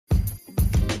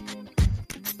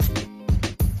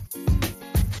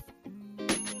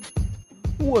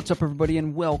What's up, everybody,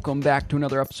 and welcome back to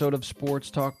another episode of Sports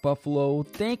Talk Buffalo.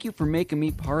 Thank you for making me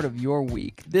part of your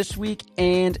week, this week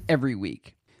and every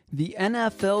week. The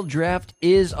NFL draft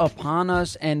is upon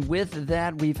us, and with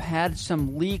that, we've had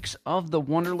some leaks of the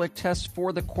Wonderlic tests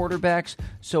for the quarterbacks,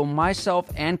 so myself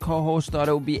and co-host thought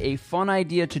it would be a fun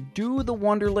idea to do the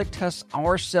Wonderlic tests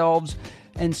ourselves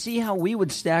and see how we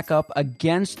would stack up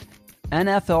against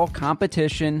NFL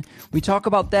competition. We talk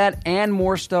about that and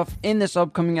more stuff in this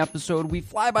upcoming episode. We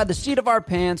fly by the seat of our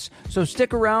pants, so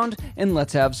stick around and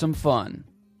let's have some fun.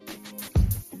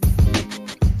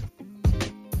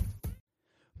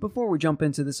 Before we jump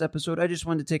into this episode, I just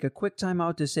wanted to take a quick time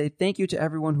out to say thank you to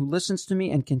everyone who listens to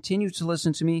me and continues to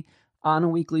listen to me on a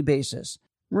weekly basis.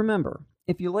 Remember,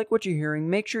 if you like what you're hearing,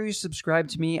 make sure you subscribe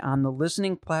to me on the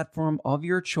listening platform of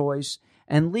your choice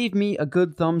and leave me a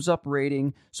good thumbs up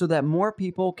rating so that more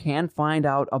people can find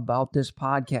out about this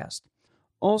podcast.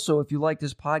 Also, if you like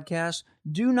this podcast,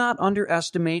 do not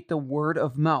underestimate the word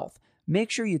of mouth.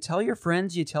 Make sure you tell your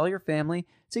friends, you tell your family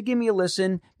to give me a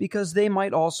listen because they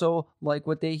might also like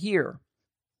what they hear.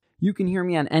 You can hear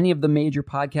me on any of the major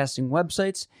podcasting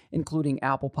websites, including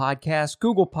Apple Podcasts,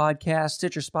 Google Podcasts,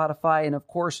 Stitcher, Spotify, and of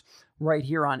course, right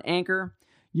here on Anchor.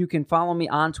 You can follow me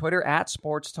on Twitter at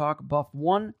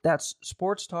SportsTalkBuff1. That's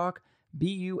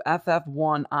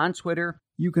SportsTalkBuff1 on Twitter.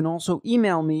 You can also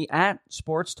email me at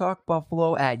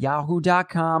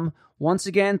sportstalkbuffalo@yahoo.com. Once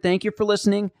again, thank you for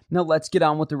listening. Now let's get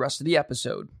on with the rest of the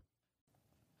episode.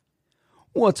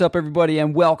 What's up, everybody,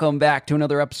 and welcome back to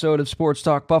another episode of Sports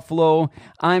Talk Buffalo.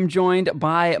 I'm joined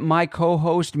by my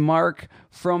co-host, Mark,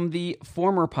 from the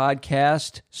former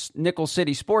podcast, Nickel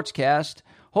City Sportscast.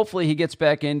 Hopefully he gets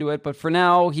back into it, but for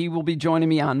now, he will be joining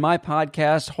me on my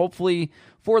podcast, hopefully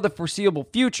for the foreseeable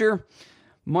future.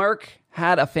 Mark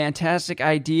had a fantastic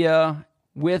idea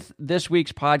with this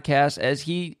week's podcast as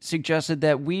he suggested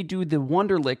that we do the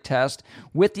Wonderlic test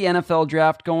with the NFL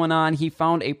draft going on. He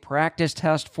found a practice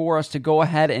test for us to go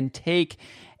ahead and take,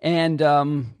 and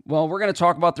we're going to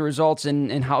talk about the results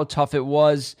and how tough it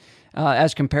was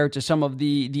as compared to some of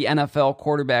the NFL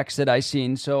quarterbacks that I've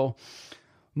seen. So,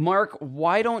 Mark,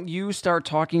 why don't you start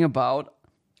talking about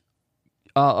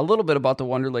a little bit about the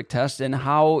Wonderlic test and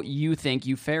how you think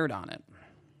you fared on it?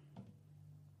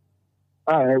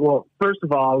 All right. Well, first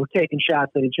of all, we're taking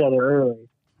shots at each other early.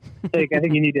 I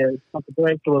think you need to pump the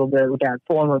brakes a little bit with that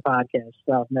former podcast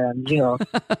stuff, man. You know,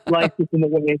 life is in the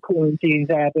way quarantines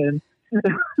happen.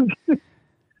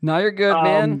 No, you're good,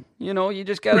 man. You know, you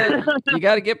just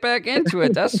gotta get back into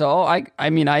it. That's all. I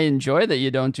mean, I enjoy that you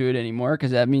don't do it anymore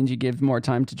because that means you give more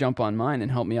time to jump on mine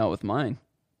and help me out with mine.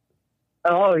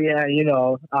 Oh yeah, you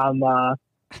know, I'm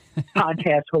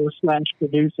podcast host /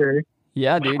 producer.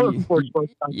 Yeah, dude.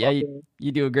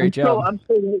 You do a great job. I'm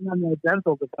still waiting on my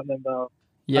dental to come in, though.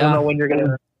 Yeah. I don't know when you're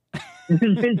gonna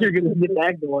get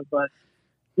back to it, but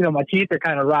you know, my teeth are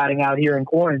kind of rotting out here in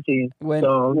quarantine.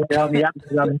 So help me out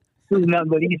because I'm doing nothing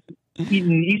but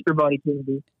eating Easter Bunny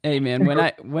candy. Hey man,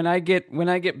 when I get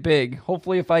big,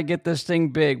 hopefully if I get this thing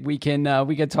big, we can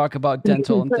talk about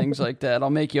dental and things like that. I'll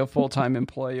make you a full-time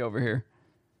employee over here.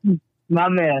 My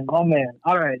man. All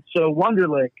right, so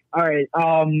Wonderlic. All right,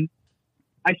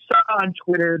 I saw on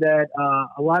Twitter that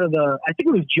a lot of I think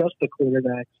it was just the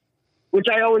quarterbacks, which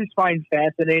I always find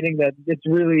fascinating that it's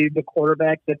really the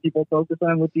quarterbacks that people focus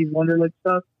on with these Wonderlic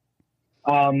stuff.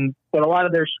 But a lot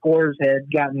of their scores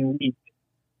had gotten leaked.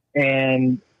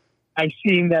 And I've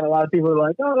seen that a lot of people are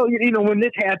like, oh, you know, when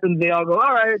this happens, they all go,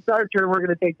 all right, it's our turn. We're going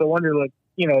to take the Wonderlic,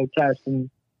 test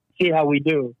and see how we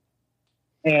do.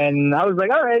 And I was like,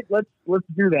 all right, let's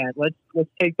do that. Let's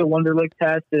take the Wonderlic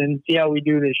test and see how we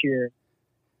do this year.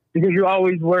 Because you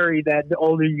always worry that the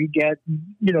older you get,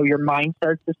 your mind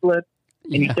starts to slip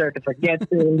and you start to forget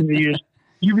things.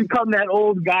 You become that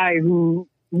old guy who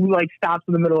like stops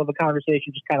in the middle of a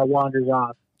conversation, just kind of wanders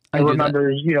off and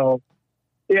remembers,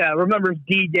 remembers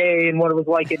D-Day and what it was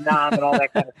like in Nam and all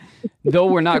that kind of stuff. Though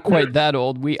we're not quite that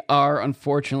old, we are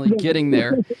unfortunately getting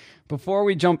there. Before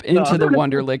we jump into the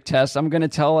Wonderlic test, I'm going to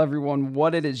tell everyone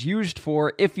what it is used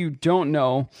for. If you don't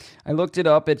know, I looked it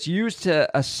up. It's used to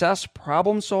assess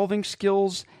problem-solving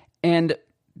skills and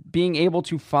being able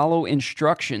to follow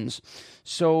instructions.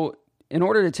 So in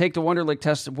order to take the Wonderlic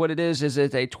test, what it is it's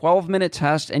a 12-minute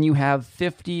test, and you have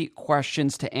 50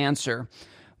 questions to answer.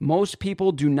 Most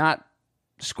people do not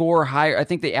score higher. I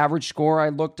think the average score I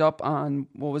looked up on,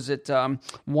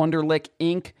 Wonderlic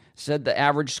Inc. said the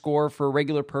average score for a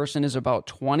regular person is about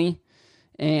 20.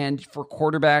 And for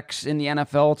quarterbacks in the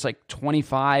NFL, it's like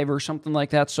 25 or something like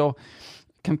that. So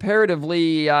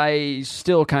comparatively, I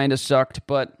still kind of sucked.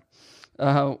 But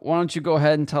why don't you go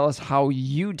ahead and tell us how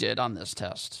you did on this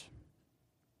test?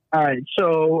 All right.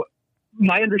 So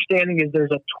my understanding is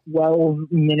there's a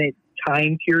 12-minute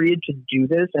time period to do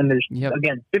this, and there's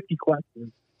again 50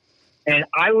 questions, and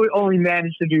I would only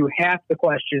manage to do half the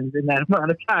questions in that amount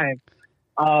of time.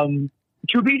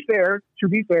 To be fair,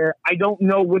 I don't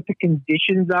know what the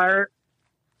conditions are,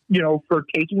 for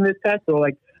taking this test. So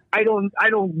like, I don't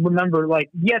remember, like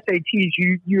the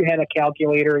SATs, you had a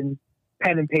calculator and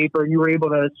pen and paper, and you were able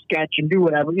to sketch and do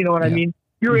whatever. You know what I mean?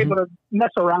 You were able to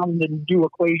mess around and do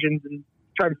equations and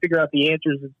try to figure out the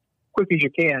answers as quick as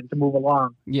you can to move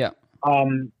along. Yeah.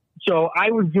 So I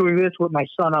was doing this with my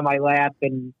son on my lap,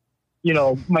 and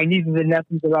my nieces and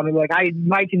nephews around me. Like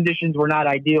my conditions were not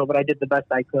ideal, but I did the best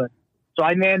I could. So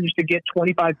I managed to get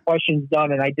 25 questions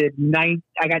done, and I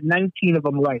got 19 of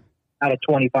them right out of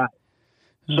 25.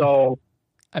 So,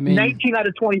 19 out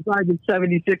of 25 is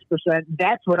 76%.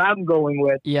 That's what I'm going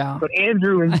with. Yeah. But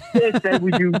Andrew insists that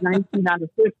we do 19 out of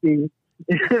 50.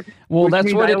 Well,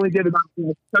 that's what I only did about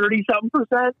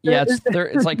 30-something%. Yeah,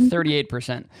 it's like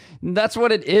 38%. That's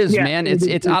what it is, man.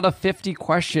 It's out of 50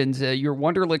 questions. Your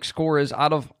Wonderlic score is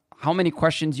out of how many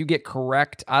questions you get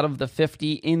correct out of the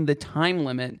 50 in the time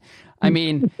limit. I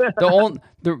mean, the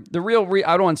real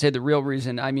I don't want to say the real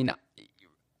reason. I mean,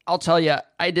 I'll tell you,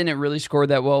 I didn't really score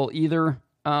that well either.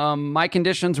 My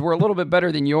conditions were a little bit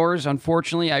better than yours.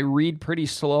 Unfortunately, I read pretty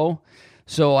slow,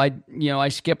 so I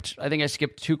skipped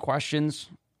 2 questions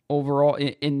overall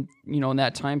in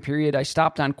that time period. I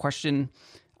stopped on question.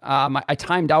 I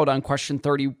timed out on question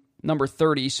number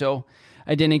 30, so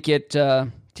I didn't get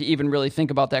to even really think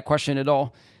about that question at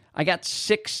all. I got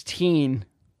 16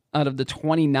 out of the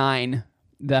 29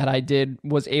 that I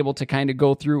was able to kind of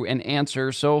go through and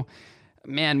answer. So,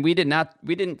 man, we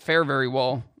didn't fare very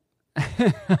well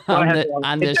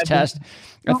on this test.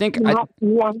 I think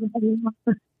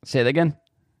say that again.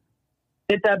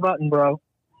 Hit that button, bro.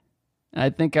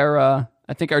 I think our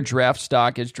draft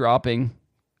stock is dropping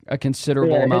a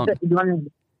considerable amount.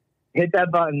 Hit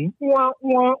that button.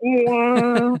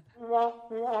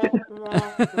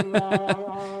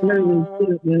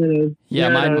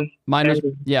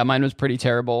 Mine was pretty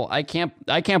terrible. I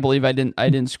can't believe I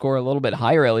didn't score a little bit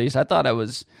higher at least. I thought I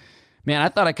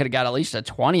could have got at least a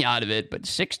 20 out of it, but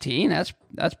 16,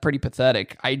 that's pretty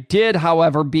pathetic. I did,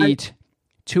 however, beat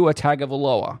Tua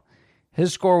Tagovailoa.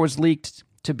 His score was leaked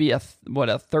to be a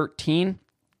 13.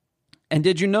 And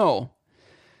did you know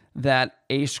that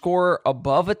a score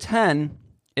above a 10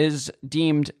 is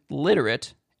deemed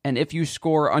literate, and if you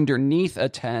score underneath a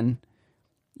 10,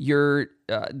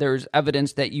 there's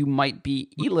evidence that you might be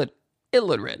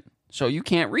illiterate, so you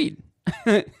can't read.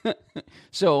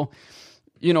 So,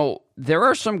 there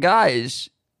are some guys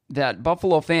that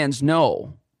Buffalo fans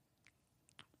know,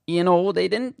 they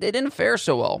didn't fare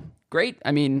so well. Great.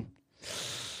 I mean,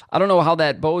 I don't know how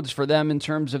that bodes for them in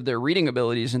terms of their reading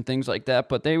abilities and things like that,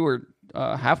 but they were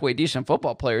halfway decent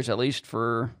football players, at least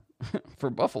for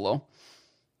Buffalo.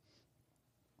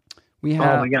 We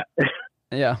have. Oh my God.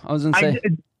 Yeah, I was going to say.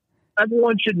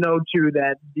 Everyone should know too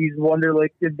that these Wonderlic,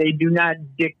 they do not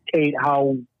dictate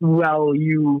how well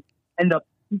you end up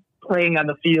playing on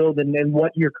the field and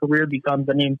what your career becomes.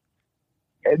 I mean,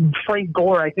 Frank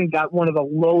Gore, I think, got one of the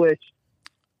lowest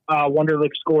Wonderlic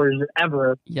scores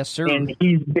ever. Yes, sir. And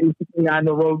he's basically on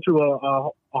the road to a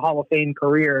Hall of Fame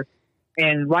career.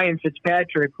 And Ryan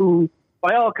Fitzpatrick, who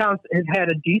by all accounts has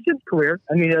had a decent career.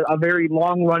 I mean, a very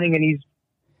long running, and he's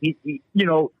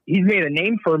made a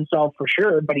name for himself for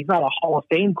sure, but he's not a Hall of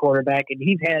Fame quarterback, and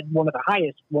he's had one of the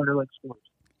highest Wonderlic scores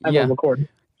ever recorded.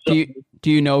 So,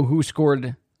 do you know who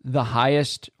scored the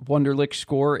highest Wonderlic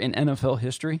score in NFL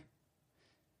history?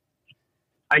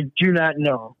 I do not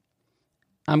know.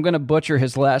 I'm going to butcher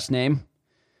his last name,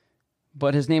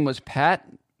 but his name was Pat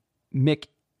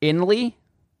McInley.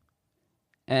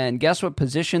 And guess what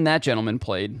position that gentleman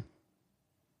played?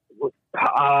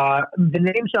 The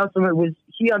name sounds familiar. Was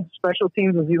he on special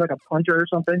teams? Was he like a punter or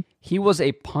something? He was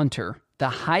a punter. The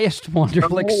highest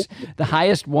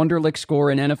Wonderlic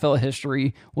score in NFL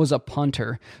history was a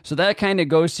punter. So that kind of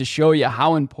goes to show you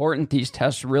how important these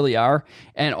tests really are.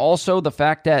 And also the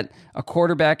fact that a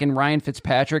quarterback in Ryan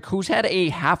Fitzpatrick, who's had a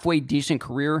halfway decent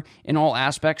career in all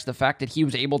aspects, the fact that he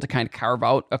was able to kind of carve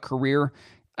out a career,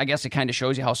 I guess it kind of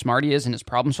shows you how smart he is in his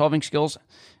problem-solving skills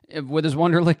with his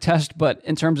Wonderlic test. But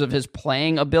in terms of his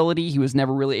playing ability, he was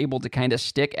never really able to kind of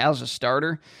stick as a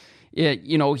starter.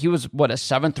 He was, a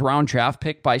 7th-round draft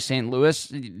pick by St. Louis.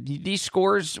 These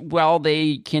scores, while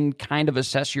they can kind of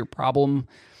assess your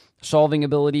problem-solving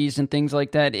abilities and things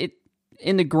like that,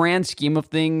 in the grand scheme of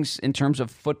things, in terms of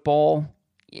football,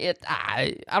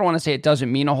 I don't want to say it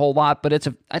doesn't mean a whole lot, but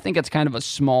I think it's kind of a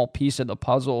small piece of the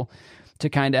puzzle to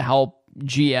kind of help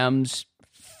GMs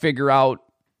figure out,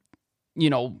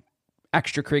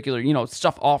 extracurricular,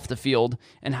 stuff off the field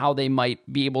and how they might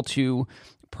be able to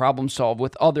problem solve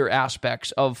with other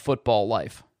aspects of football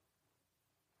life.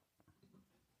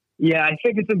 Yeah, I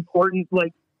think it's important.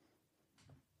 Like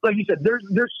you said,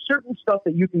 there's certain stuff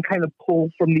that you can kind of pull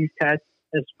from these tests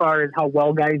as far as how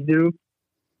well guys do.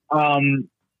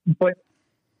 But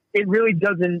it really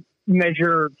doesn't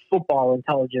measure football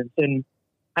intelligence. And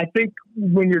I think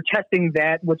when you're testing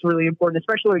that, what's really important,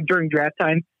 especially like during draft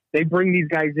time, they bring these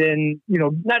guys in,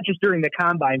 not just during the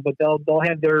combine, but they'll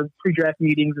have their pre-draft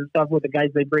meetings and stuff with the guys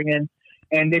they bring in,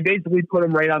 and they basically put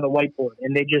them right on the whiteboard,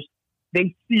 and they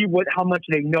see how much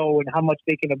they know and how much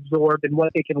they can absorb and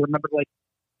what they can remember. Like,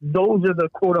 those are the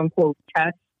quote unquote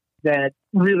tests that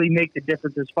really make the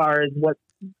difference as far as what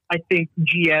I think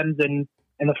GMs and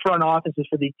the front offices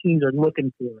for these teams are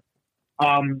looking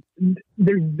for.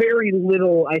 There's very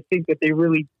little, I think, that they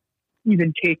really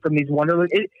even take from these Wonderlic.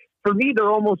 For me, they're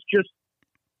almost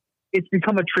it's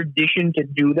become a tradition to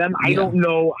do them. Yeah. I don't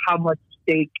know how much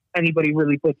stake anybody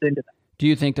really puts into them. Do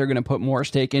you think they're going to put more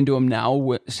stake into them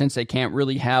now since they can't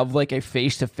really have like a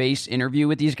face-to-face interview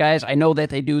with these guys? I know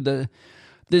that they do the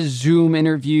Zoom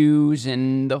interviews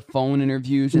and the phone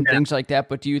interviews and things like that,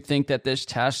 but do you think that this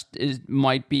test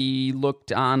might be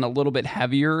looked on a little bit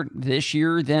heavier this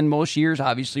year than most years,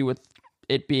 obviously with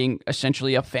it being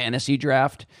essentially a fantasy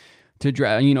draft to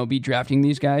be drafting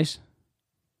these guys?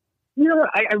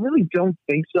 I really don't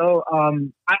think so.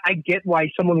 I get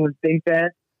why someone would think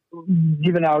that,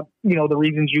 given out, the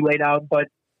reasons you laid out, but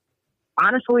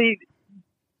honestly,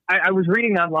 I was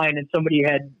reading online and somebody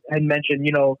had mentioned,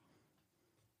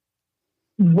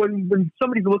 when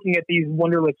somebody's looking at these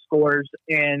Wonderlic scores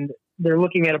and they're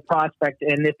looking at a prospect,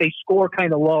 and if they score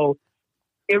kind of low,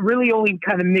 it really only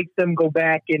kind of makes them go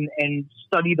back and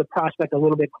study the prospect a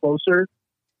little bit closer.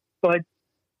 But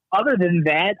other than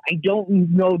that, I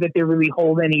don't know that they really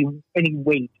hold any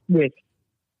weight with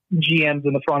GMs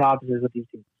in the front offices of these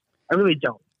teams. I really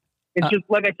don't. It's just,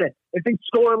 like I said, if they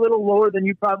score a little lower than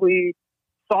you probably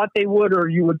thought they would or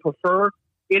you would prefer,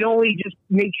 it only just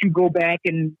makes you go back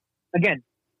and, again,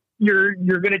 you're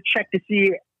going to check to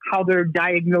see how they're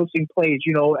diagnosing plays,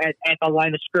 at the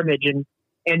line of scrimmage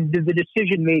and the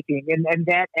decision making and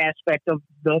that aspect of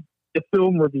the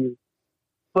film review.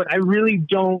 But I really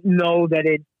don't know that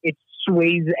it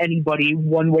sways anybody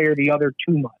one way or the other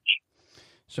too much.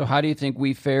 So how do you think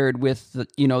we fared with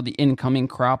the incoming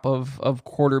crop of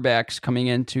quarterbacks coming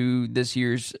into this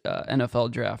year's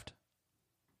NFL draft?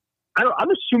 I'm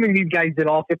assuming these guys did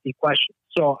all 50 questions,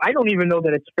 so I don't even know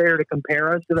that it's fair to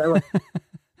compare us.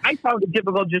 I found it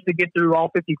difficult just to get through all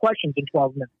 50 questions in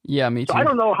 12 minutes. Yeah, me too. So I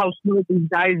don't know how smooth these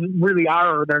guys really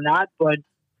are or they're not, but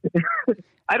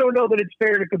I don't know that it's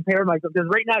fair to compare myself, because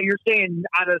right now you're saying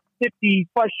out of 50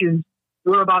 questions,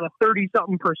 we're about a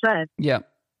 30-something%. Yeah.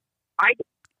 I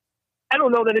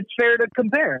don't know that it's fair to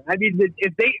compare. I mean,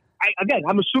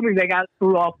 I'm assuming they got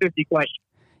through all 50 questions.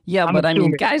 Yeah, but I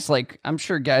mean, I'm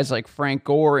sure guys like Frank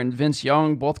Gore and Vince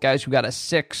Young, both guys who got a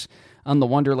 6 on the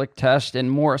Wonderlic test,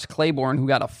 and Morris Claiborne, who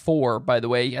got a 4, by the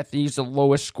way. I think he's the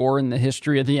lowest score in the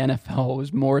history of the NFL,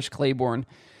 was Morris Claiborne.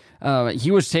 He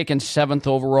was taken 7th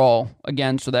overall,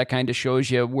 again, so that kind of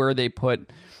shows you where they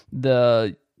put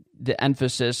the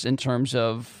emphasis in terms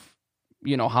of,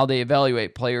 how they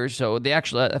evaluate players. So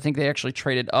I think they actually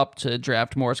traded up to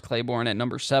draft Morris Claiborne at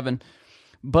number 7.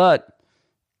 But,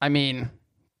 I mean,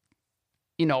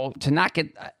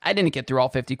 I didn't get through all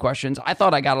 50 questions. I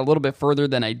thought I got a little bit further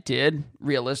than I did,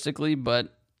 realistically,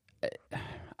 but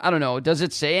I don't know. Does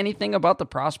it say anything about the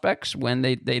prospects when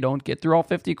they don't get through all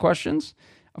 50 questions?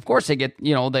 Of course they get,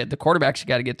 the quarterbacks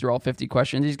got to get through all 50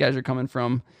 questions. These guys are coming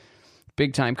from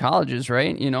big-time colleges,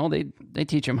 right? They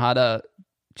teach them how to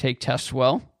take tests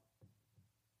well.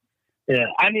 Yeah,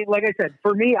 I mean, like I said,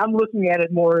 for me, I'm looking at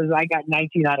it more as I got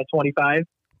 19 out of 25.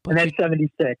 And that's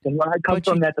 76. And where I come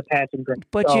from, that's a passing grade.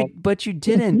 But you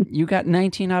didn't. You got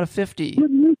 19 out of 50.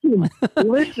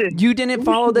 Listen. You didn't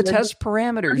follow the test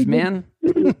parameters, man.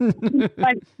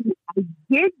 I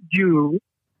did do,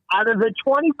 out of the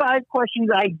 25 questions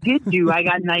I did do, I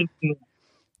got 19.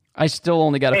 I still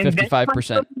only got a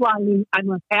 55%. I'm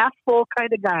a half full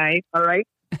kind of guy, all right?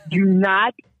 Do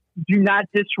not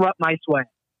disrupt my swag.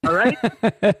 All right.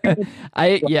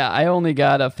 I only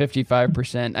got a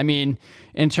 55%. I mean,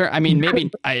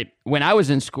 maybe when I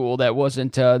was in school that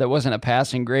wasn't a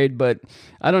passing grade, but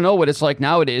I don't know what it's like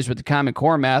nowadays with the Common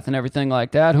Core math and everything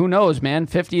like that. Who knows, man?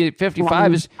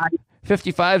 55 is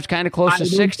kind of close to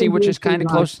 60, which is kind of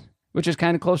close. which is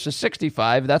kind of close to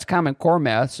 65. That's Common Core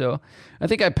math, so I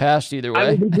think I passed either way.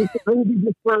 I will be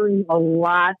deferring a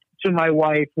lot to my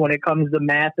wife when it comes to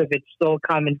math if it's still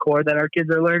Common Core that our kids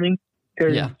are learning.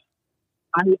 Because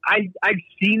I've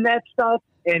seen that stuff,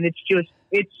 and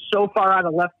it's so far out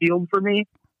of left field for me.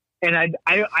 And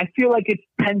I feel like it's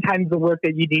 10 times the work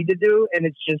that you need to do, and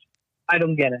it's just, I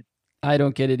don't get it. I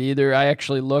don't get it either. I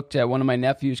actually looked at one of my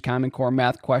nephew's Common Core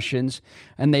math questions,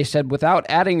 and they said without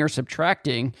adding or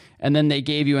subtracting, and then they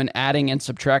gave you an adding and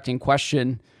subtracting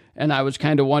question, and I was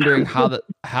kind of wondering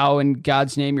how in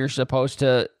God's name you're supposed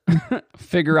to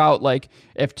figure out, like,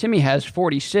 if Timmy has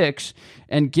 46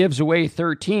 and gives away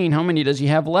 13, how many does he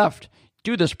have left?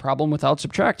 Do this problem without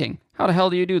subtracting. How the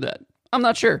hell do you do that? I'm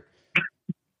not sure.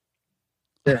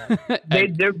 Yeah.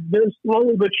 They're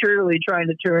slowly but surely trying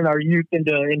to turn our youth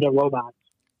into robots.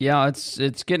 Yeah,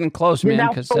 it's getting close, You're man.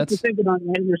 not supposed to think about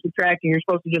adding or subtracting. You're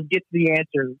supposed to just get to the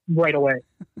answer right away.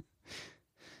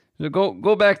 So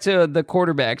go back to the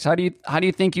quarterbacks. How do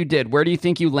you think you did? Where do you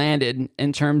think you landed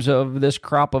in terms of this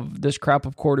crop of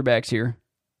quarterbacks here?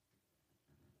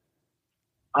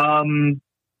 I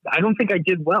don't think I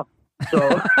did well.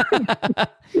 So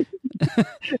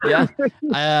yeah,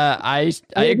 I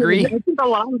agree. I think a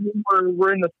lot of them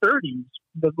were in the 30s,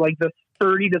 like the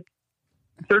 30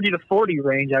 to 40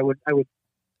 range. I would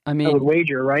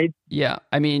wager, right? Yeah,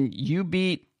 I mean,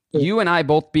 you and I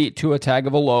both beat Tua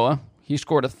Tagovailoa. He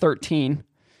scored a 13.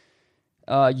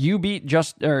 You beat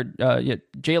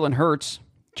Jalen Hurts.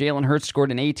 Jalen Hurts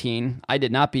scored an 18. I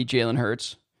did not beat Jalen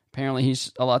Hurts. Apparently,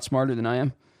 he's a lot smarter than I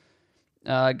am.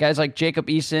 Guys like Jacob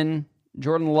Eason,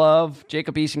 Jordan Love.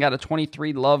 Jacob Eason got a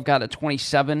 23. Love got a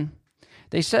 27.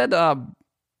 They said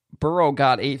Burrow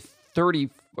got a 30,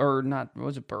 or not,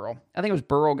 was it Burrow? I think it was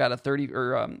Burrow got a 30,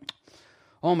 or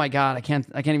oh my God, I can't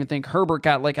even think. Herbert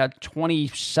got like a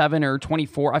 27 or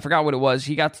 24. I forgot what it was.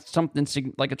 He got something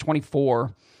like a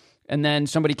 24. And then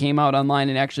somebody came out online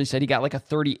and actually said he got like a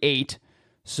 38.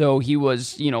 So he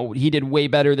was, he did way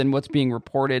better than what's being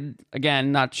reported.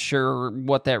 Again, not sure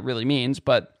what that really means,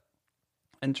 but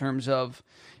in terms of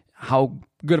how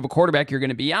good of a quarterback you're going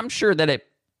to be, I'm sure that it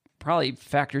probably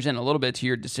factors in a little bit to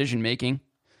your decision making.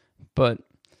 But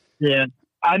yeah,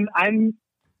 I'm going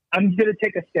to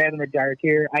take a stab in the dark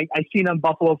here. I seen on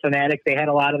Buffalo Fanatics, they had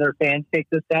a lot of their fans take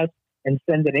this test and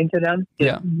send it into them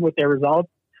with their results.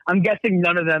 I'm guessing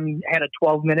none of them had a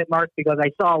 12-minute mark because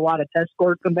I saw a lot of test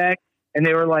scores come back and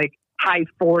they were like high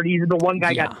 40s. The one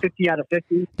guy got 50 out of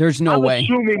 50. There's no way. I'm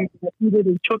assuming that either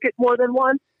they took it more than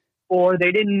once or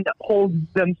they didn't hold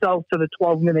themselves to the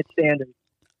 12-minute standard.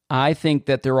 I think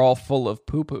that they're all full of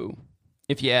poo-poo,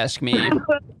 if you ask me.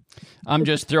 I'm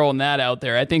just throwing that out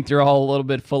there. I think they're all a little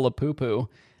bit full of poo-poo.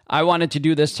 I wanted to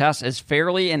do this test as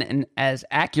fairly and as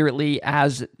accurately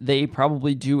as they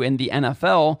probably do in the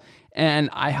NFL, and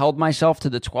I held myself to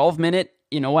the 12-minute.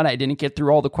 You know what? I didn't get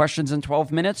through all the questions in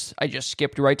 12 minutes. I just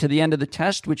skipped right to the end of the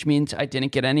test, which means I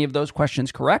didn't get any of those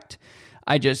questions correct.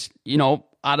 I just,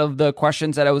 out of the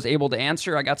questions that I was able to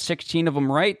answer, I got 16 of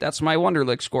them right. That's my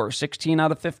Wonderlic score, 16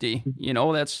 out of 50.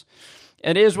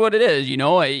 It is what it is.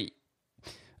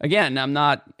 Again, I'm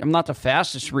not the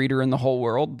fastest reader in the whole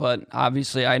world, but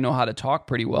obviously I know how to talk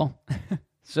pretty well.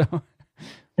 So,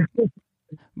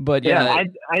 but yeah.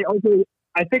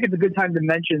 I think it's a good time to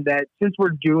mention that since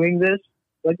we're doing this,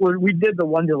 like we did the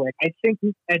Wonderlic, I think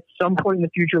at some point in the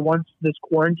future, once this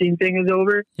quarantine thing is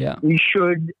over, we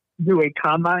should do a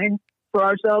combine for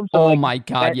ourselves. So my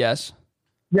God, yes.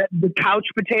 The couch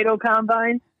potato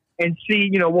combine and see,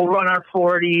 we'll run our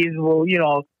 40s,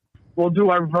 we'll do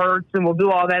our verts and we'll do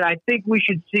all that. I think we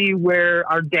should see where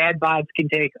our dad bods can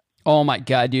take us. Oh my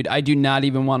God, dude. I do not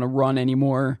even want to run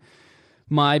anymore.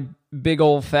 My big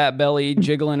old fat belly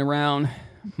jiggling around.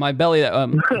 My belly.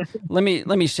 Let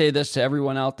me say this to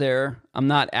everyone out there. I'm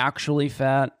not actually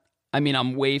fat. I mean,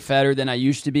 I'm way fatter than I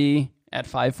used to be at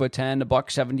 5'10",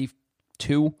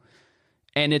 $172.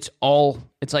 And it's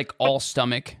like all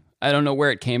stomach. I don't know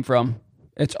where it came from.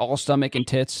 It's all stomach and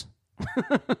tits.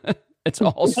 It's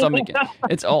all stomach.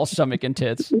 It's all stomach and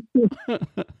tits.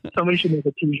 Somebody should make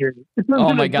a T-shirt.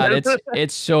 Oh my God,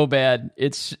 it's so bad.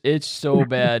 It's so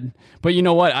bad. But you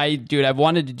know what, I've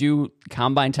wanted to do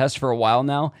combine tests for a while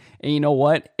now, and you know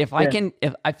what? If I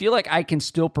feel like I can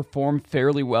still perform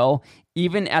fairly well,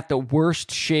 even at the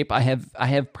worst shape I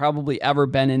have probably ever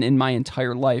been in my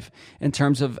entire life, in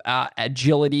terms of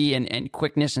agility and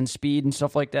quickness and speed and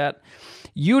stuff like that.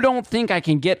 You don't think I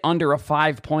can get under a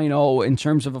 5.0 in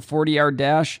terms of a 40-yard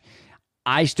dash?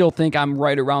 I still think I'm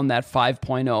right around that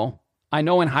 5.0. I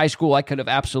know in high school I could have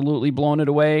absolutely blown it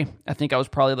away. I think I was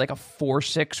probably like a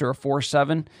 4.6 or a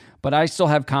 4.7, but I still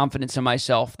have confidence in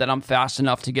myself that I'm fast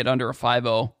enough to get under a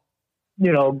 5.0.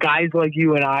 You know, guys like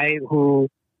you and I who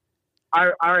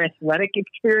our athletic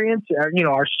experience,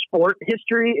 our sport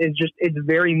history it's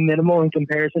very minimal in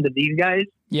comparison to these guys.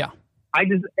 Yeah.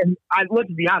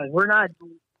 Let's be honest, we're not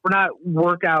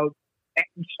workout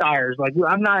stars. Like,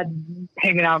 I'm not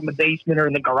hanging out in the basement or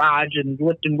in the garage and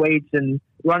lifting weights and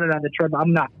running on the treadmill.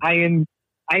 I'm not. I am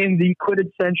the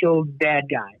quintessential dad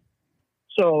guy.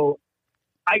 So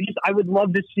I would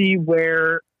love to see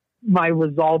where my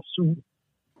results,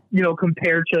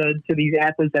 compare to these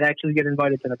athletes that actually get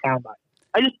invited to the combine.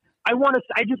 I just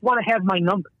want to have my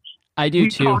numbers. I do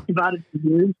too. We talked about it for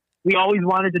years. We always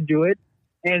wanted to do it,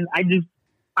 and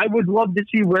I would love to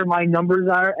see where my numbers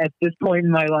are at this point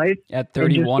in my life. At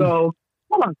 31. And just go,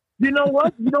 hold on. You know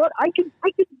what? I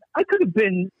could have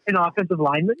been an offensive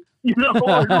lineman.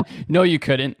 No, you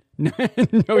couldn't. No,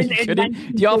 you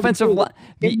couldn't. The offensive line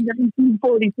in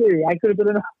 1943, I could have been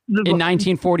an offensive in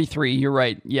 1943. You're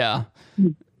right. Yeah,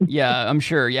 yeah, I'm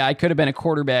sure. Yeah, I could have been a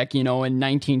quarterback. In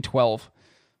 1912.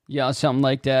 Yeah, something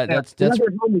like that. Yeah, That's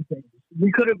leather helmet days.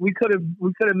 We could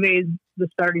have made the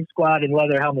starting squad in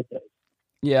leather helmet days.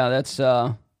 Yeah, that's.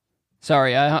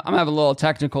 Sorry, I'm having a little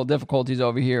technical difficulties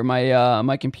over here.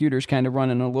 My computer's kind of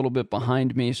running a little bit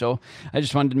behind me, so I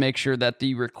just wanted to make sure that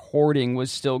the recording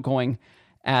was still going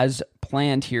as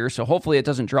planned here. So hopefully it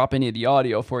doesn't drop any of the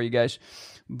audio for you guys.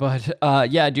 But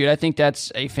yeah, dude, I think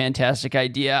that's a fantastic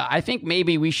idea. I think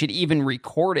maybe we should even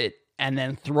record it and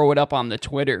then throw it up on the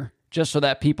Twitter, just so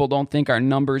that people don't think our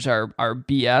numbers are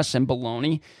BS and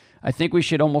baloney. I think we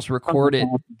should almost record it.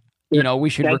 We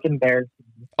should. That's embarrassing.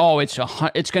 Oh, it's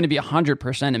going to be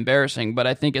 100% embarrassing, but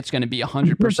I think it's going to be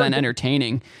 100%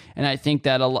 entertaining. And I think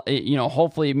that,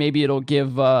 hopefully maybe it'll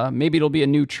give, maybe it'll be a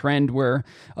new trend where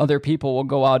other people will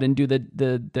go out and do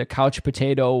the couch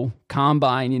potato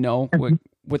combine,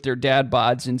 with their dad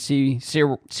bods and see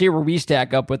where we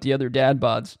stack up with the other dad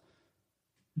bods.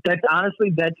 That's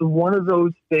one of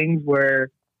those things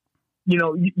where,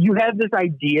 you have this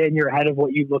idea in your head of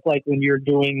what you look like when you're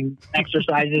doing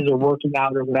exercises or working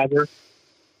out or whatever.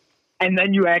 And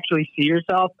then you actually see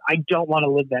yourself. I don't want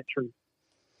to live that truth.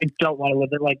 I don't want to live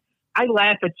it. Like, I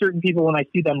laugh at certain people when I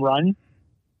see them run.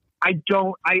 I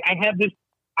have this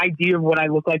idea of what I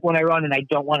look like when I run, and I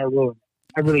don't want to ruin it.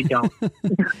 I really don't.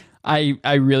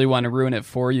 I really want to ruin it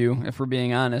for you, if we're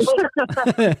being honest.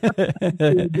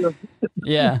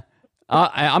 Yeah.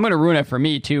 I'm going to ruin it for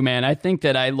me too, man. I think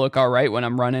that I look all right when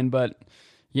I'm running, but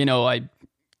I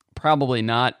probably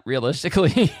not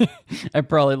realistically. I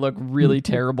probably look really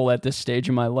terrible at this stage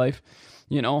of my life.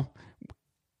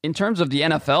 In terms of the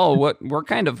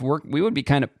NFL, we would be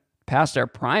kind of past our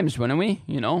primes, wouldn't we?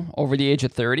 Over the age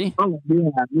of 30. Oh yeah,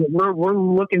 we're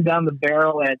looking down the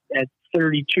barrel at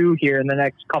 32 here in the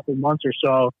next couple months or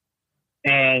so,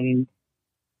 and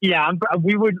yeah,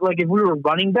 we would, like, if we were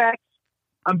running backs,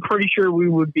 I'm pretty sure we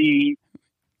would be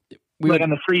on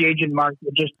the free agent market,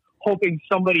 just hoping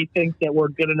somebody thinks that we're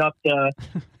good enough to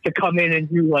come in and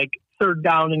do like third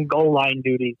down and goal line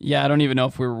duty. Yeah, I don't even know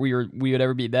if we would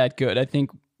ever be that good. I think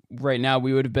right now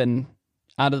we would have been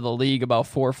out of the league about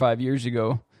 4 or 5 years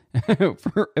ago, if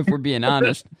we're being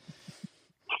honest.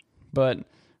 But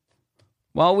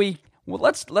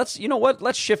let's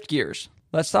let's shift gears.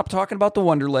 Let's stop talking about the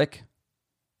Wonderlic.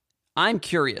 I'm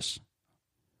curious.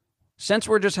 Since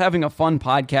we're just having a fun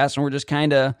podcast and we're just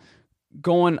kind of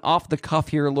going off the cuff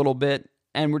here a little bit,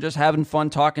 and we're just having fun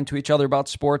talking to each other about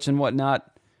sports and whatnot,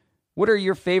 what are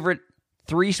your favorite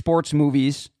 3 sports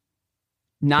movies?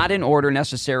 Not in order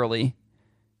necessarily.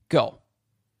 Go.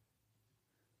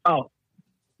 Oh,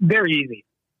 very easy.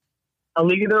 A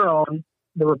League of Their Own,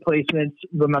 The Replacements,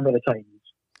 Remember the Titans.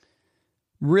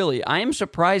 Really? I am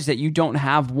surprised that you don't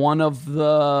have one of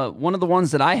the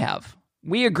ones that I have.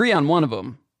 We agree on one of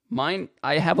them. Mine,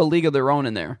 I have A League of Their Own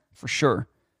in there, for sure.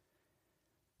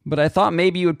 But I thought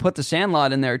maybe you would put The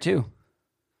Sandlot in there, too.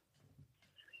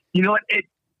 You know what?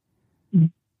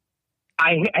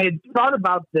 I had thought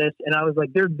about this, and I was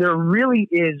like, there really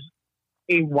is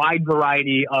a wide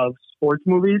variety of sports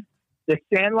movies. The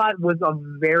Sandlot was a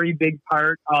very big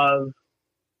part of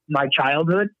my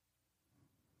childhood.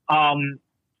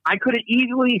 I could have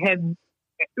easily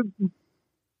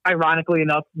ironically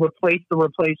enough, replaced The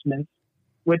Replacements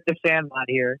with The Sandlot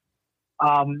here.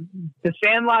 The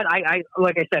Sandlot, I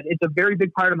like I said, it's a very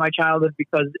big part of my childhood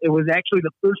because it was actually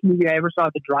the first movie I ever saw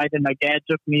at the drive-in. My dad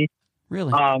took me.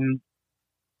 Really?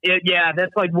 Yeah,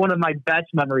 that's like one of my best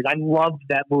memories. I loved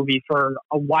that movie for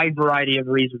a wide variety of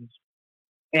reasons.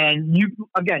 And you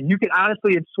could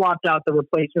honestly have swapped out the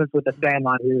replacements with the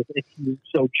Sandlot here if you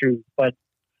so choose. But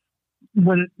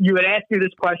when you had asked me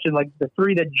this question, like the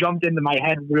three that jumped into my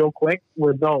head real quick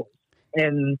were those.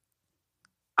 And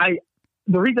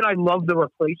the reason I love the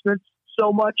replacements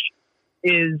so much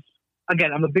is,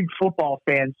 again, I'm a big football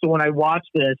fan. So when I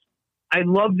watched this, I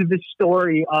loved the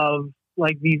story of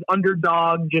like these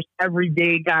underdog, just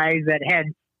everyday guys that had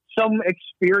some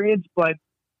experience, but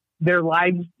their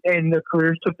lives and their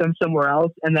careers took them somewhere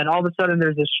else. And then all of a sudden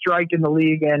there's a strike in the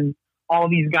league and all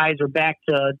these guys are back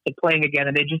to playing again.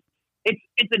 And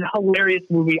it's a hilarious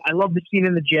movie. I love the scene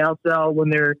in the jail cell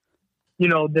when they're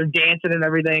dancing and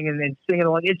everything and then singing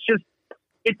along.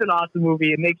 It's an awesome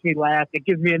movie. It makes me laugh. It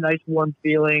gives me a nice warm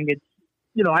feeling.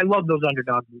 I love those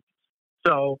underdog movies.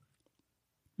 So,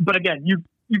 but again, you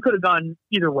could have gone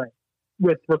either way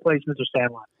with Replacements or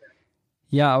Sandlot.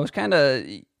 Yeah, I was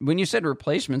when you said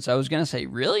Replacements, I was going to say,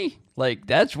 really? Like,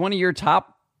 that's one of your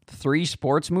top 3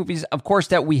 sports movies? Of course,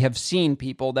 that we have seen,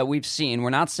 people, that we've seen. We're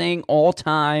not saying all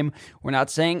time. We're not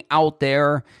saying out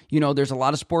there. There's a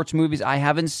lot of sports movies I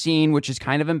haven't seen, which is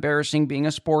kind of embarrassing being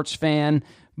a sports fan,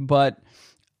 but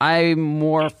I'm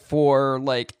more for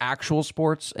like actual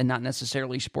sports and not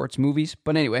necessarily sports movies.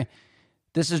 But anyway,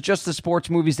 this is just the sports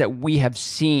movies that we have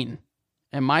seen.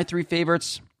 And my 3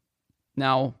 favorites.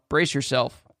 Now, brace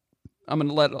yourself. I'm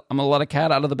gonna let a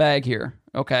cat out of the bag here,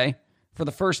 okay? For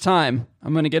the first time,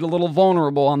 I'm gonna get a little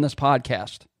vulnerable on this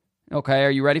podcast. Okay,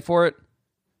 are you ready for it?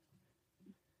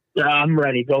 Yeah, I'm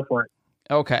ready. Go for it.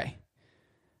 Okay.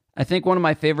 I think one of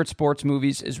my favorite sports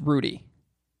movies is Rudy.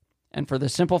 And for the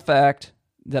simple fact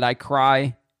that I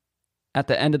cry at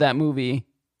the end of that movie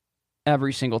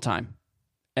every single time.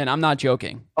 And I'm not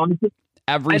joking.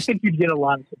 I think you'd get a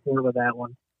lot of support with that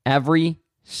one. Every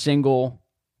single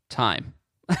time.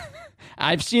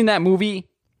 I've seen that movie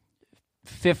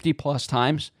 50 plus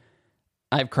times.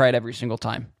 I've cried every single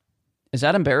time. Is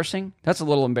that embarrassing? That's a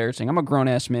little embarrassing. I'm a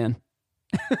grown-ass man.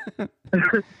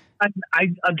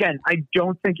 I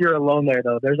don't think you're alone there,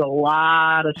 though. There's a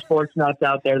lot of sports nuts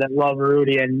out there that love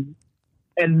Rudy and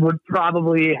would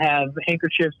probably have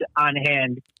handkerchiefs on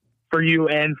hand for you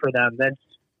and for them.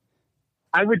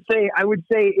 I would say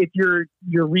if you're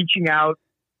reaching out,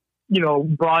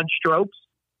 broad strokes,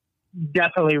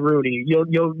 definitely Rudy.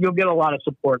 You'll get a lot of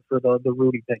support for the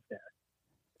Rudy pick there.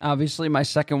 Obviously, my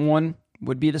second one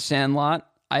would be The Sandlot.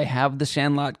 I have The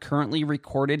Sandlot currently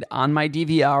recorded on my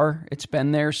DVR. It's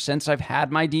been there since I've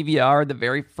had my DVR. The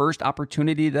very first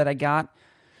opportunity that I got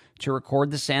to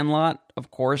record The Sandlot, of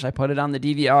course, I put it on the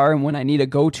DVR. And when I need a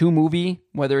go-to movie,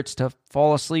 whether it's to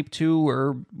fall asleep to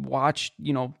or watch,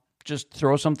 just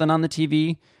throw something on the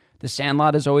TV, The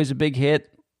Sandlot is always a big hit.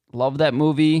 Love that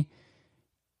movie.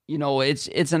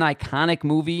 It's an iconic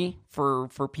movie for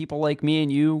people like me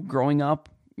and you growing up.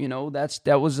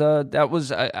 That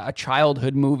was a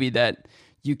childhood movie that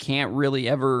you can't really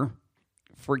ever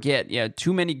forget. Yeah,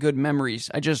 too many good memories.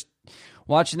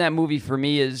 Watching that movie for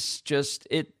me is just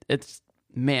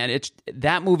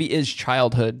that movie is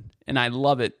childhood, and I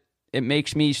love it. It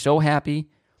makes me so happy.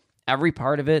 Every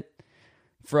part of it,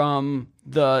 from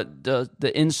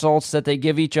the insults that they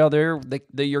give each other,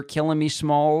 the "you're killing me"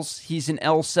 Smalls. He's an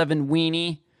L7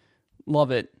 weenie.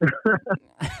 Love it.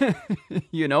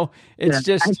 It's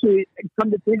just actually,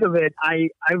 come to think of it, I'm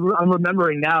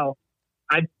remembering now.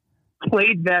 I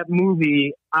played that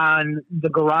movie on the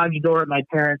garage door at my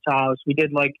parents' house. We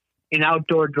did like an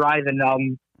outdoor drive-in.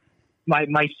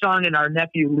 My son and our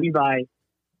nephew Levi,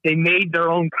 they made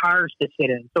their own cars to sit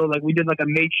in. So like we did like a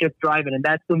makeshift drive-in, and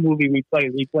that's the movie we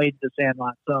played. We played The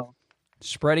Sandlot. So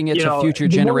spreading it to future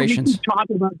generations. The more we keep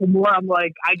talking about, the more I'm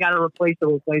like, I got to replace the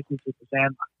replacements with The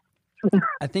Sandlot.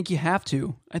 I think you have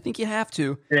to. Yeah.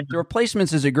 The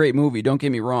Replacements is a great movie. Don't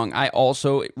get me wrong. I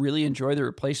also really enjoy The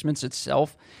Replacements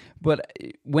itself. But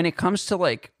when it comes to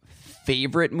like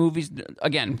favorite movies,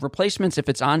 again, Replacements, if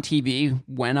it's on TV,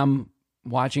 when I'm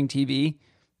watching TV,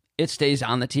 it stays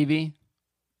on the TV.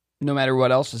 No matter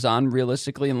what else is on,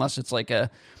 realistically, unless it's like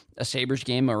a Sabres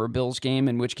game or a Bills game,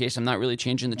 in which case I'm not really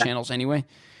changing the channels anyway.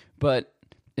 But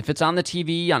if it's on the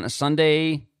TV on a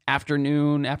Sunday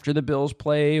afternoon after the Bills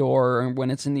play, or when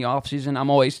it's in the off season, I'm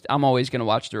always going to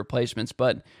watch The Replacements.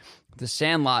 But The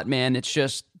Sandlot, man,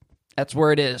 that's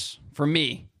where it is for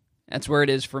me. That's where it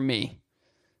is for me.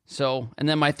 So, and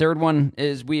then my third one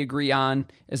is we agree on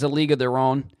is A League of Their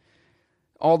Own.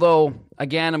 Although,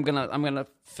 again, I'm gonna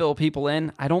fill people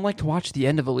in. I don't like to watch the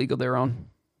end of A League of Their Own.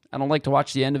 I don't like to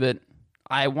watch the end of it.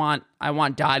 I want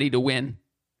Dottie to win.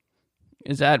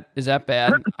 Is that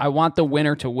bad? I want the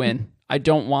winner to win. I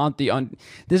don't want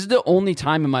this is the only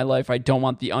time in my life I don't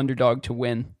want the underdog to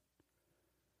win.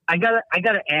 I gotta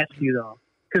ask you though,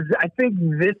 because I think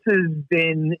this has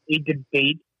been a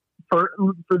debate for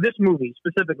this movie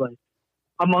specifically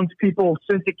amongst people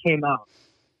since it came out,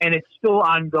 and it's still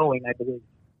ongoing, I believe.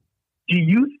 Do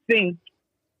you think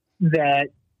that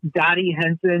Dottie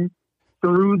Hinson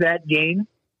threw that game?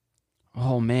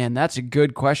 Oh man, that's a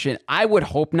good question. I would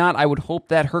hope not. I would hope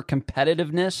that her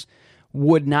competitiveness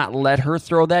would not let her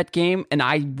throw that game, and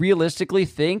I realistically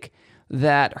think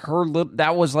that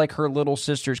that was like her little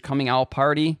sister's coming out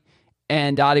party,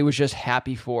 and Dottie was just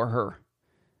happy for her.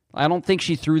 I don't think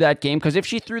she threw that game, because if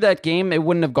she threw that game, it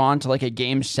wouldn't have gone to like a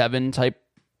Game 7 type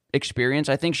experience.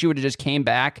 I think she would have just came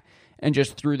back and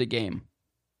just threw the game.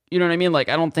 You know what I mean? Like,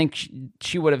 I don't think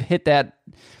she would have hit that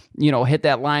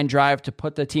line drive to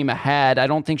put the team ahead. I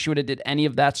don't think she would have did any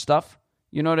of that stuff.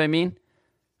 You know what I mean?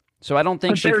 So I don't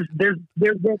think there's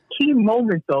that key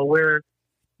moment though where,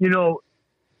 Dottie's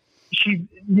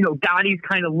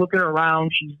kind of looking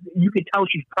around. You could tell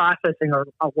she's processing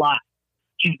a lot.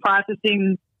 She's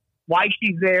processing why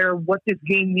she's there, what this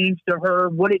game means to her,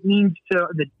 what it means to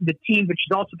the team, but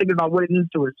she's also thinking about what it means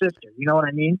to her sister. You know what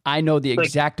I mean? I know the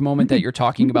exact moment that you're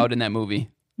talking about in that movie.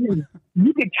 You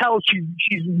could tell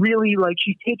she's really like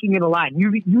she's taking it a lot.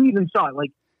 You even saw it.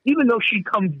 Like, even though she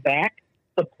comes back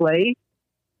to play,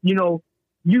 you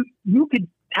could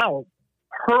tell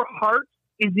her heart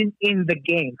isn't in the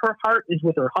game. Her heart is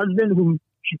with her husband, who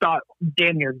she thought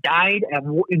damn near died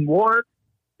in war,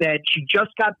 that she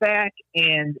just got back,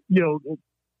 and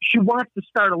she wants to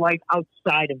start a life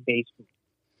outside of baseball.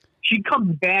 She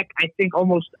comes back, I think,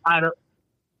 almost out of.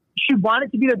 She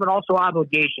wanted to be there, but also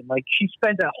obligation. Like, she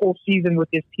spent a whole season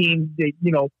with this team.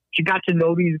 She got to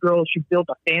know these girls. She built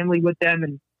a family with them,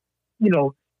 and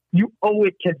you owe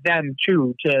it to them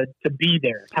too to be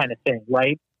there, kind of thing,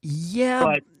 right?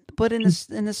 Yeah, but in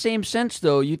the same sense,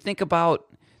 though, you think about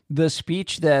the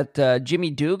speech that Jimmy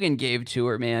Dugan gave to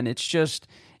her. Man, it's just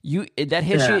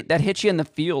that hits you in the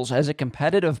feels as a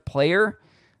competitive player.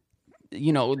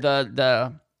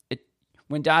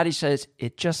 When Dottie says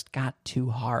it just got too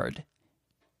hard,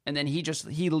 and then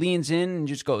he leans in and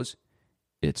just goes,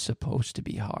 "It's supposed to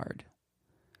be hard.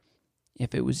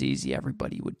 If it was easy,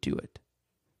 everybody would do it.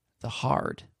 The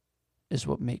hard is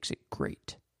what makes it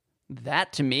great."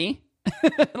 That to me,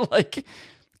 like,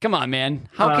 come on, man.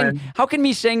 How can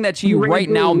me saying that to you right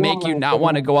now make you not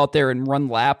want to go out there and run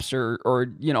laps or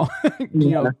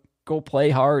go play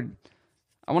hard?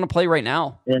 I want to play right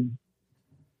now.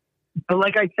 But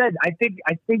like I said, I think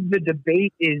the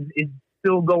debate is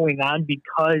still going on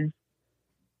because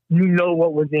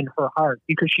what was in her heart,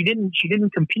 because she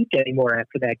didn't compete anymore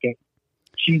after that game.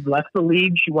 She left the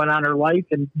league. She went on her life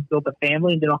and built a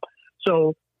family and did all.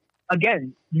 So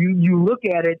again, you look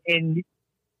at it, and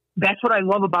that's what I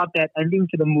love about that ending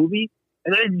to the movie.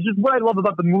 And it's just what I love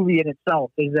about the movie in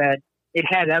itself is that it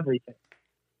had everything.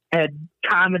 It had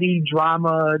comedy,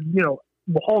 drama, the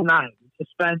whole nine,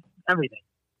 suspense, everything.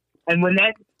 And when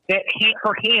that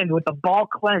her hand with the ball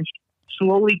clenched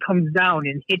slowly comes down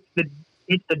and hits the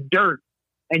dirt,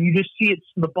 and you just see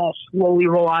the ball slowly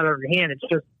roll out of her hand, it's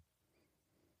just,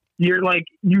 you're like,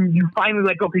 you finally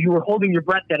let go because you were holding your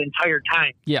breath that entire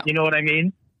time. Yeah. You know what I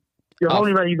mean? You're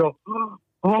holding your breath, you go,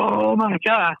 oh my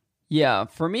God. Yeah,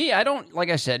 for me, I don't, like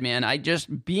I said, man, I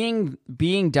just, being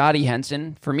Dottie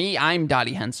Hinson, for me, I'm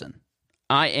Dottie Hinson.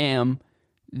 I am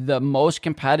the most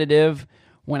competitive.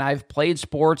 When I've played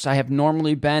sports, I have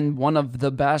normally been one of the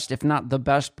best, if not the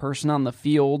best person on the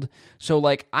field. So,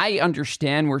 like, I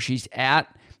understand where she's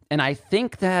at. And I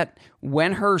think that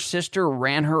when her sister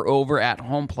ran her over at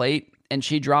home plate and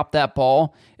she dropped that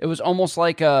ball, it was almost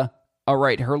like all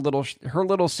right, her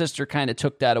little sister kind of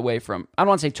took that away from. I don't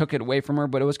want to say took it away from her,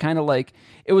 but it was kind of like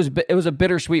it was a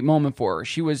bittersweet moment for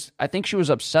her. I think she was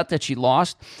upset that she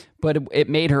lost, but it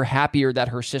made her happier that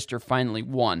her sister finally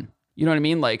won. You know what I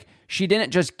mean? Like, she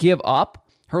didn't just give up;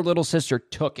 her little sister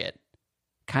took it,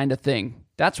 kind of thing.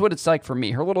 That's what it's like for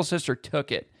me. Her little sister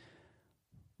took it.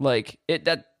 Like it.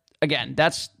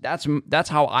 That's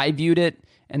how I viewed it,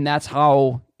 and that's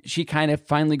how she kind of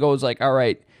finally goes like, all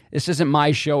right, this isn't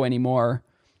my show anymore.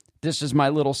 This is my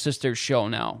little sister's show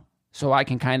now. So I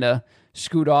can kind of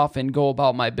scoot off and go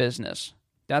about my business.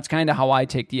 That's kind of how I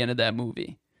take the end of that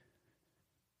movie.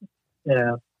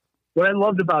 Yeah. What I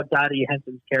loved about Dottie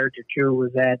Hinson's character too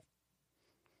was that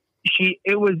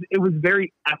it was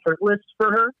very effortless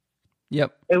for her.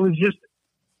 Yep. It was just,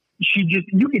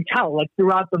 you could tell, like,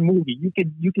 throughout the movie, you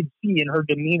could see in her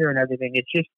demeanor and everything.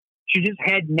 It's just, she just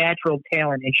had natural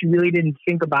talent, and she really didn't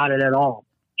think about it at all.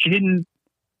 She didn't,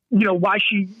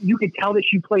 you could tell that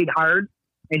she played hard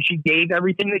and she gave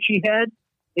everything that she had.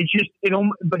 It's just,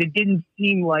 but it didn't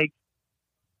seem like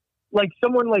like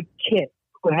someone like Kit,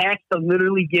 who has to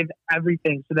literally give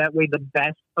everything so that way the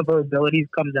best of her abilities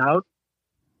comes out.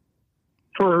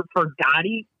 For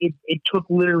Dottie, it took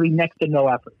literally next to no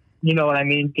effort. You know what I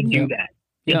mean? To do that.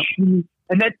 Yeah.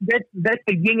 And that's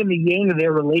the yin and the yang of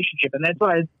their relationship. And that's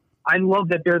why I love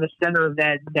that they're the center of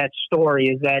that story,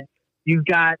 is that you've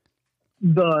got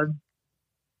the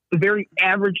very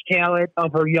average talent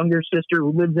of her younger sister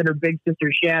who lives in her big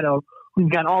sister's shadow, who's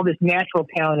got all this natural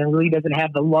talent and really doesn't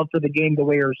have the love for the game the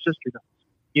way her sister does.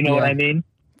 You know what I mean?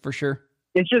 For sure.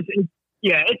 It's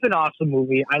an awesome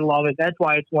movie. I love it. That's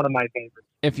why it's one of my favorites.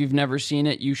 If you've never seen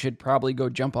it, you should probably go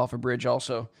jump off a bridge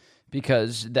also,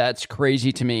 because that's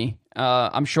crazy to me.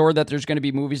 I'm sure that there's going to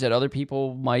be movies that other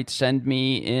people might send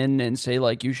me in and say,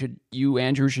 like, you,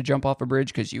 Andrew, should jump off a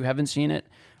bridge because you haven't seen it,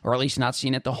 or at least not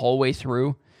seen it the whole way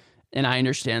through. And I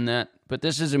understand that. But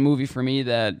this is a movie for me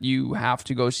that you have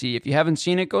to go see. If you haven't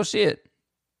seen it, go see it.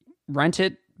 Rent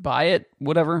it, buy it,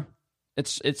 whatever.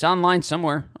 It's online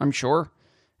somewhere, I'm sure.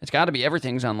 It's got to be.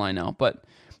 Everything's online now. But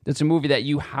it's a movie that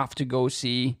you have to go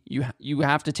see. You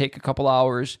have to take a couple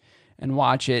hours and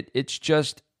watch it. It's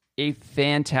just a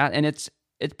fantastic, and it's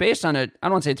based on I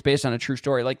don't want to say it's based on a true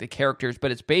story like the characters,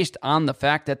 but it's based on the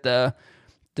fact that the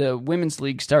women's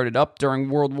league started up during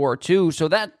World War II. So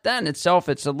that in itself,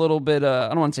 it's a little bit, I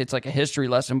don't want to say it's like a history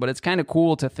lesson, but it's kind of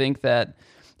cool to think that,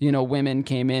 women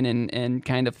came in and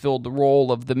kind of filled the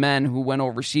role of the men who went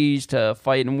overseas to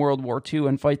fight in World War II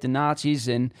and fight the Nazis,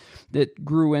 and that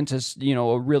grew into,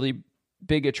 a really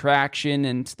big attraction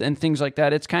and things like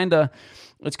that. It's kind of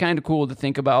cool to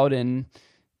think about and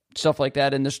stuff like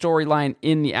that. And the storyline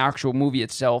in the actual movie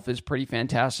itself is pretty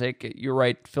fantastic. You're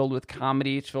right, filled with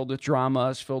comedy, it's filled with drama,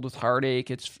 it's filled with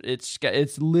heartache.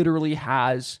 It's literally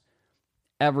has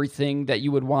everything that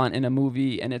you would want in a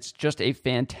movie, and it's just a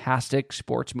fantastic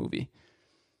sports movie.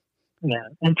 Yeah,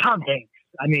 and Tom Hanks.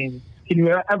 I mean, can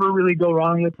you ever really go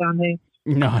wrong with Tom Hanks?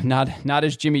 No, not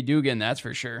as Jimmy Dugan, that's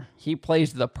for sure. He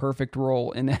plays the perfect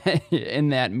role in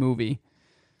that movie.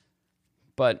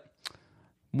 But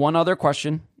one other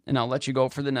question, and I'll let you go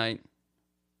for the night.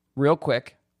 Real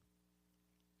quick.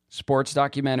 Sports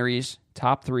documentaries,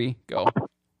 top 3, go.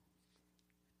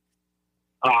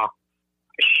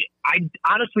 I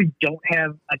honestly don't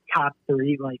have a top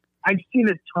 3. Like, I've seen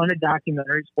a ton of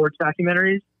documentaries, sports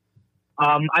documentaries.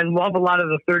 I love a lot of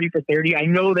the 30 for 30. I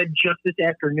know that just this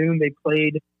afternoon they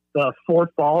played the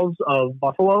Four Falls of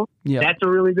Buffalo. Yeah. That's a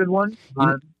really good one.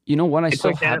 You know what? I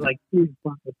still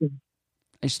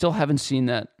haven't seen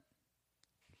that.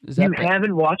 You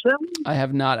haven't watched them? I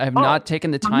have not. I have not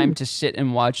taken the time to sit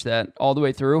and watch that all the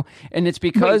way through, and it's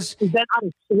because is that out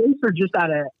of choice or just out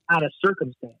of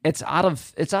circumstance? It's out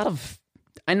of.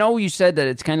 I know you said that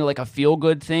it's kind of like a feel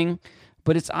good thing,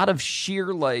 but it's out of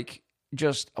sheer like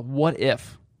just what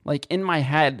if. Like in my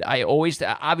head, I always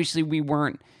obviously we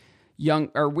weren't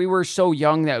young, or we were so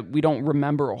young that we don't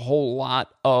remember a whole lot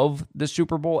of the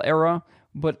Super Bowl era.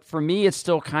 But for me, it's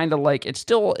still kind of like, it's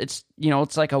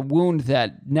like a wound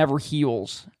that never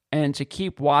heals. And to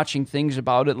keep watching things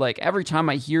about it, like every time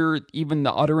I hear even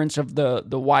the utterance of the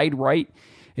wide right,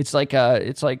 it's like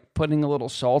putting a little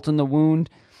salt in the wound.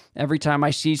 Every time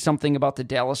I see something about the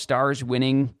Dallas Stars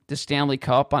winning the Stanley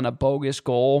Cup on a bogus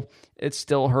goal, it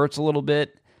still hurts a little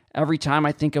bit. Every time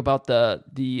I think about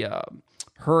the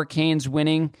Hurricanes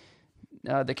winning,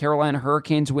 the Carolina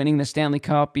Hurricanes winning the Stanley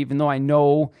Cup, even though I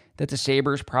know that the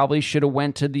Sabres probably should have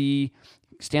went to the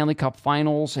Stanley Cup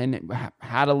Finals and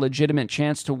had a legitimate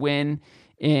chance to win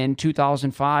in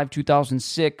 2005,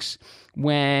 2006,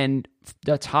 when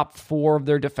the top 4 of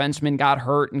their defensemen got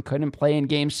hurt and couldn't play in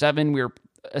Game 7. We were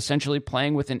essentially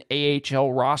playing with an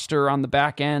AHL roster on the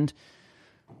back end.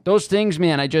 Those things,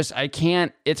 man, I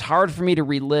can't, it's hard for me to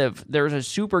relive. There's a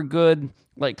super good,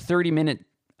 like 30-minute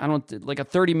a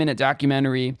 30-minute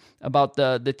documentary about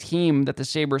the team that the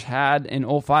Sabres had in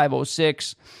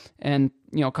 05-06, and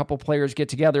a couple players get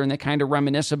together and they kind of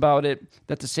reminisce about it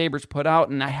that the Sabres put out,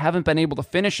 and I haven't been able to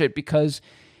finish it because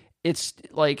it's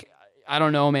like, I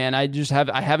don't know, man. I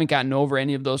haven't gotten over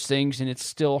any of those things, and it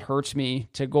still hurts me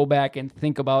to go back and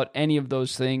think about any of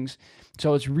those things.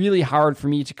 So it's really hard for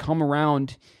me to come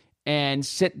around and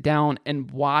sit down and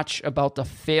watch about the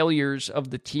failures of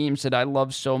the teams that I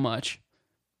love so much.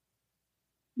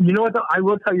 You know what, though? I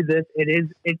will tell you this.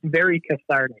 It's very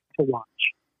cathartic to watch.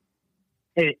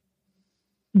 It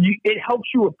helps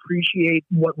you appreciate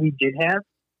what we did have.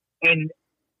 And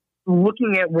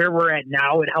looking at where we're at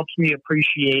now, it helps me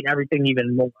appreciate everything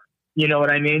even more. You know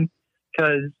what I mean?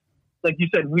 Because, like you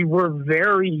said, we were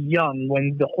very young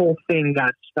when the whole thing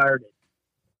got started.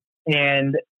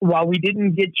 And while we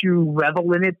didn't get to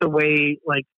revel in it the way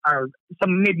like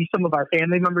some of our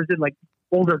family members did, like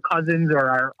older cousins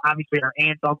or obviously our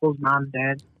aunts, uncles, moms,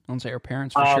 dads. I'll say our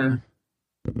parents for sure.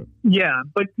 Yeah,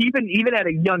 but even at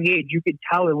a young age, you could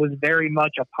tell it was very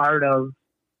much a part of,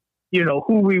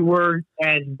 who we were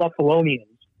as Buffalonians.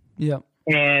 Yeah.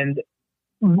 And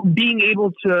being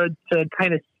able to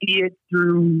kind of see it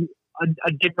through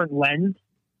a different lens,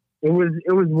 it was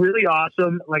really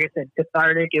awesome. Like I said,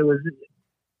 cathartic. It was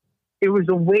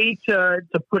a way to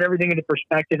put everything into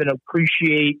perspective and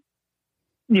appreciate,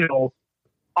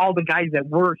 all the guys that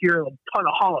were here, like a ton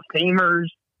of Hall of Famers.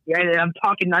 Yeah, and I'm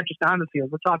talking not just on the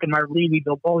field. We're talking Mark Levy,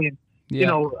 Bill Bullion,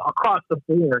 across the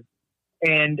board.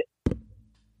 And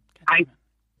I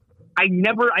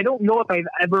don't know if I've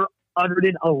ever uttered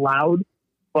it aloud,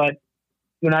 but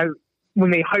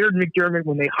when they hired McDermott,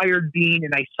 when they hired Bean,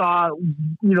 and I saw,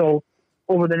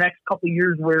 over the next couple of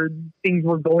years where things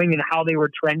were going and how they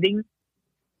were trending,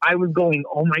 I was going,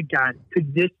 oh my God,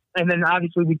 could this? And then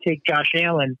obviously we take Josh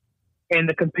Allen, and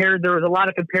there was a lot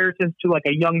of comparisons to like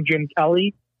a young Jim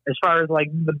Kelly as far as like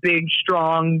the big,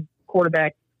 strong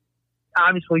quarterback.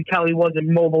 Obviously Kelly wasn't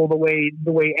mobile the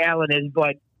way Allen is,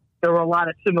 but there were a lot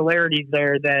of similarities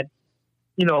there that,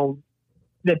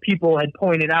 that people had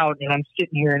pointed out. And I'm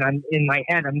sitting here and I'm in my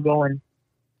head, I'm going,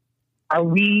 are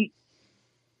we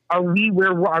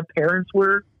where our parents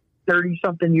were 30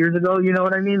 something years ago? You know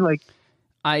what I mean? Like,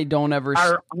 I don't ever.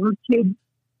 Are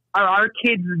our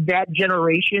kids that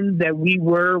generation that we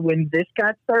were when this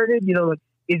got started? Like,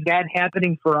 is that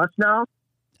happening for us now?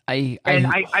 I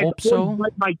hope so.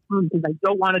 My tongue because I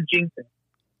don't want to jinx it.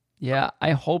 Yeah,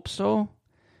 I hope so.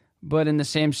 But in the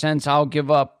same sense, I'll give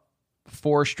up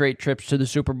 4 straight trips to the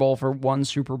Super Bowl for 1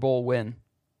 Super Bowl win.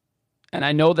 And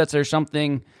I know that there's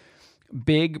something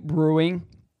big brewing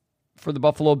for the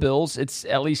Buffalo Bills. It's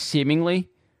at least seemingly.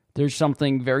 There's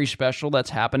something very special that's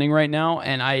happening right now,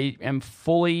 and I am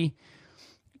fully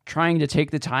trying to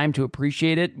take the time to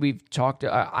appreciate it.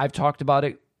 I've talked about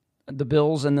it, the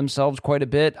Bills and themselves quite a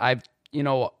bit. I've,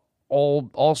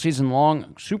 all season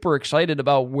long, super excited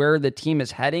about where the team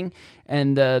is heading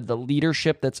and the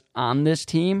leadership that's on this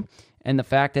team and the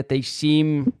fact that they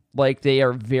seem like they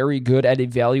are very good at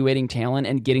evaluating talent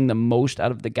and getting the most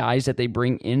out of the guys that they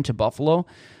bring into Buffalo.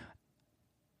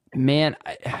 Man,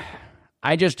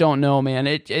 I just don't know, man.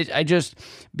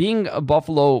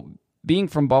 Being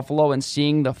from Buffalo and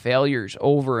seeing the failures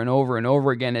over and over and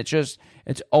over again, it's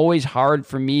always hard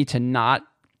for me to not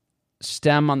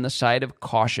stem on the side of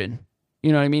caution.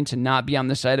 You know what I mean? To not be on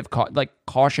the side of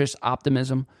cautious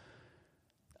optimism.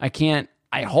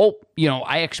 I hope,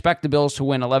 I expect the Bills to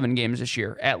win 11 games this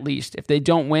year, at least. If they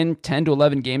don't win 10 to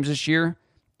 11 games this year,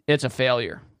 it's a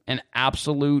failure. An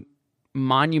absolute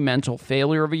monumental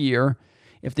failure of a year.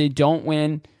 If they don't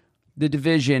win the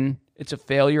division, it's a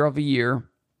failure of a year.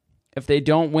 If they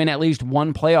don't win at least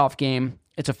one playoff game,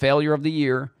 it's a failure of the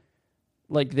year.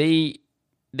 Like they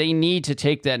need to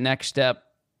take that next step.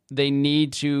 They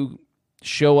need to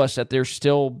show us that they're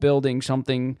still building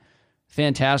something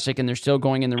fantastic and they're still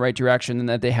going in the right direction and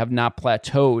that they have not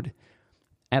plateaued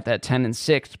at that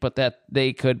 10-6, but that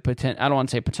they could I don't want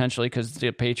to say potentially because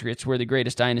the Patriots were the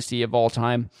greatest dynasty of all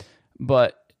time,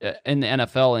 but in the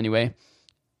NFL anyway.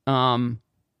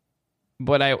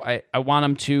 But I want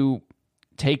them to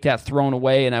take that throne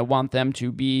away, and I want them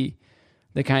to be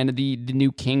the kind of the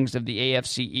new kings of the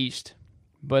AFC East.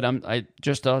 But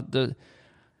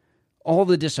all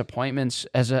the disappointments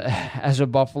as a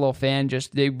Buffalo fan,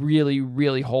 they really,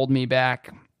 really hold me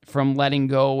back from letting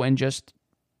go and just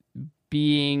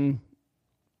being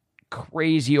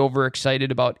crazy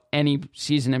overexcited about any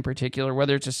season in particular,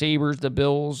 whether it's the Sabres, the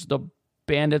Bills, the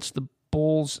Bandits, the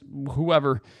Bulls,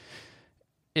 whoever.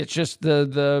 It's just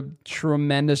the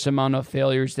tremendous amount of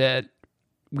failures that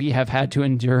we have had to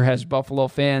endure as Buffalo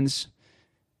fans.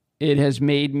 It has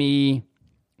made me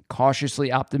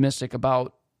cautiously optimistic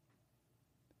about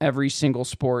every single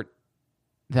sport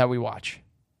that we watch.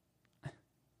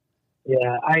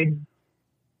 Yeah, I'm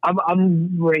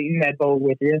right in that boat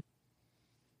with you,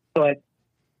 but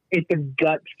it's a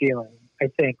gut feeling. I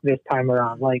think this time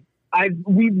around, like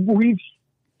we've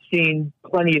seen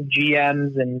plenty of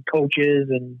GMs and coaches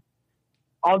and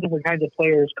all different kinds of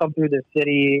players come through the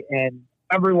city, and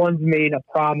everyone's made a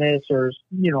promise, or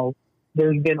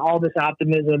there's been all this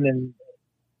optimism, and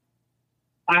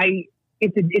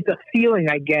it's a feeling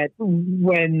I get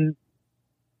when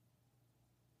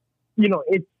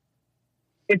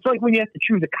it's like when you have to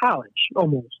choose a college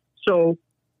almost. So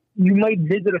you might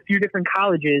visit a few different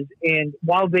colleges, and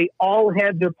while they all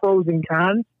have their pros and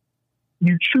cons,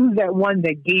 you choose that one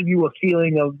that gave you a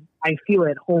feeling of I feel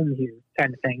at home here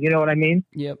kind of thing. You know what I mean?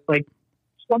 Yep. Like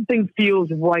something feels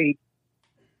right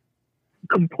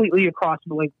completely across.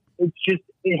 Like it's just,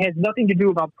 it has nothing to do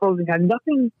about pros and cons,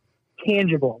 nothing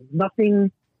tangible,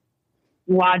 nothing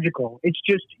logical. It's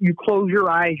just, you close your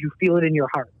eyes, you feel it in your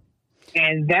heart.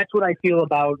 And that's what I feel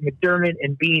about McDermott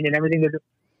and Bean and everything that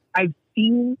I've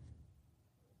seen.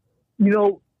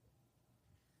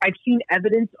 I've seen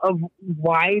evidence of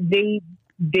why they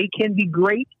can be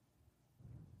great,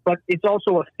 but it's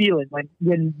also a feeling. Like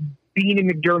when Bean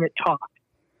and McDermott talk,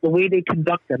 the way they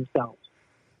conduct themselves,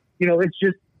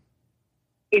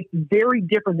 it's very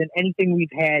different than anything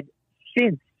we've had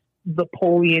since the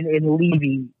Polian and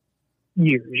Levy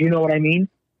years. You know what I mean?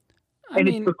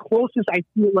 It's the closest I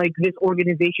feel like this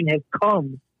organization has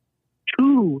come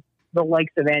to the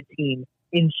likes of that team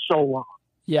in so long.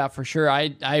 Yeah, for sure.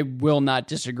 I will not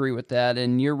disagree with that.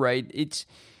 And you're right.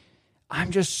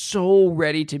 I'm just so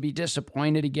ready to be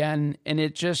disappointed again. And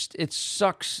it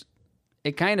sucks.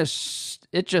 It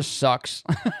just sucks.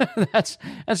 That's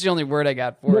the only word I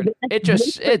got for it. It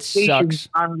sucks.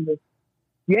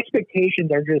 The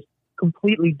expectations are just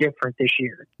completely different this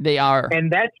year. They are.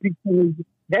 And that's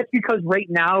because right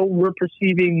now we're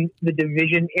perceiving the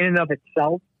division in and of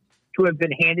itself to have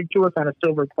been handed to us on a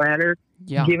silver platter,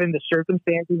 given the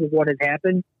circumstances of what has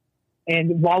happened.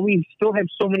 And while we still have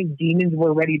so many demons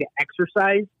we're ready to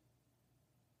exercise,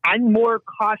 I'm more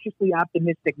cautiously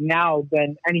optimistic now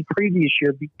than any previous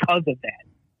year because of that.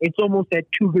 It's almost that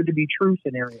too good to be true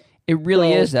scenario. It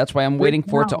really is. That's why I'm waiting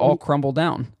for it to all crumble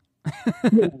down.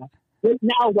 Yeah. Right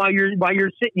now, while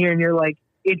you're sitting here and you're like,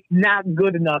 it's not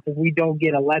good enough if we don't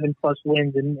get 11 plus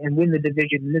wins and win the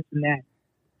division and this and that.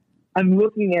 I'm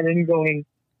looking at it and going,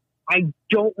 I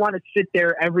don't want to sit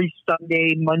there every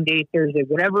Sunday, Monday, Thursday,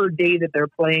 whatever day that they're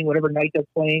playing, whatever night they're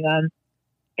playing on.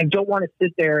 I don't want to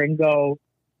sit there and go,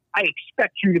 I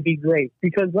expect you to be great,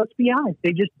 because let's be honest,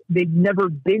 they've never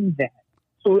been that.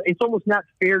 So it's almost not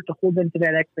fair to hold them to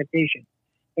that expectation.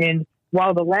 And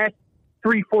while the last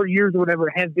 3-4 years or whatever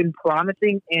have been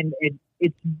promising, and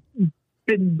it's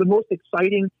been the most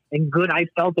exciting and good I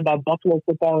felt about Buffalo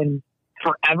football in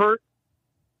forever,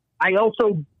 I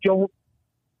also don't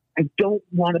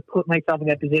want to put myself in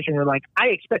that position where, like, I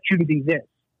expect you to be this.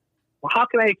 Well, how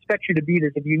can I expect you to be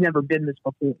this if you've never been this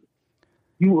before?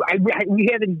 We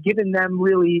haven't given them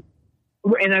really,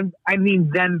 and I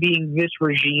mean them being this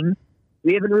regime,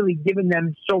 we haven't really given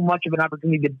them so much of an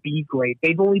opportunity to be great.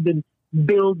 They've only been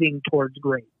building towards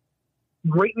great.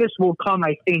 Greatness will come,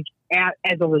 I think,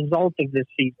 as a result of this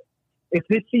season. If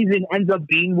this season ends up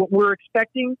being what we're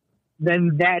expecting,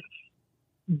 then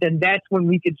that's when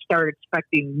we could start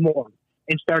expecting more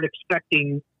and start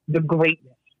expecting the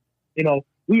greatness.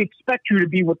 We expect you to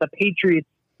be what the Patriots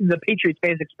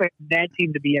fans expect that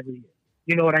team to be every year.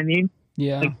 You know what I mean?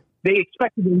 Yeah. Like, they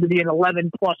expected them to be an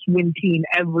 11-plus win team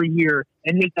every year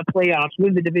and make the playoffs,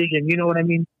 win the division. You know what I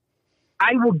mean?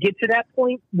 I will get to that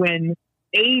point when,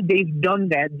 they've done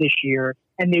that this year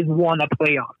and they've won a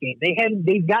playoff game.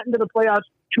 They've gotten to the playoffs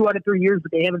 2 out of 3 years,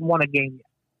 but they haven't won a game yet.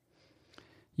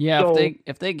 Yeah, so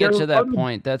if they get to that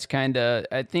point, that's kind of,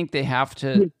 I think they have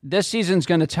to. This season's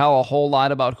going to tell a whole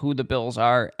lot about who the Bills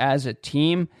are as a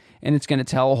team, and it's going to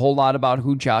tell a whole lot about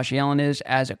who Josh Allen is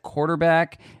as a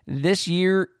quarterback. This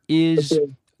year is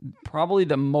probably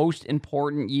the most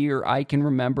important year I can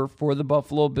remember for the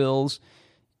Buffalo Bills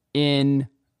in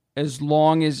as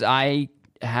long as I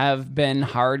have been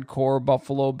hardcore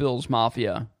Buffalo Bills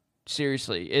Mafia.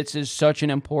 Seriously, it's such an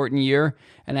important year,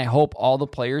 and I hope all the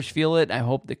players feel it. I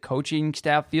hope the coaching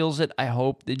staff feels it. I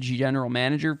hope the general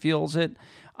manager feels it.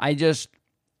 I just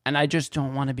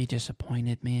don't want to be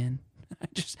disappointed, man.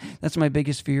 That's my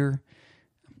biggest fear,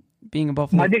 being a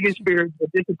Buffalo. My biggest fear is the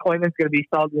disappointment's going to be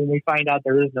felt when we find out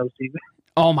there is no season.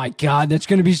 Oh my God, that's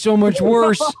going to be so much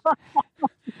worse.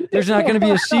 There's not going to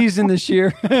be a season this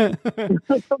year.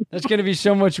 That's going to be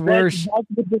so much worse. That's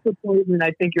the disappointment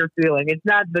I think you're feeling. It's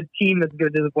not the team that's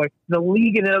going to disappoint. The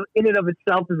league in and of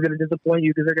itself is going to disappoint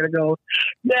you because they're going to go,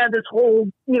 yeah, this whole,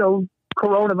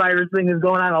 coronavirus thing is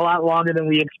going on a lot longer than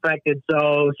we expected,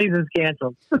 so season's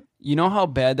canceled. You know how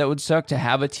bad that would suck to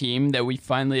have a team that we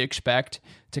finally expect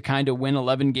to kind of win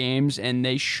 11 games, and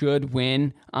they should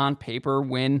win, on paper,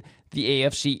 win the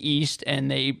AFC East, and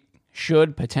they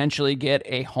should potentially get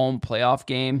a home playoff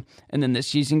game, and then the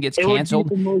season gets canceled.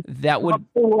 That would be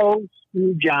the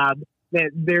most job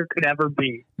that there could ever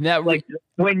be.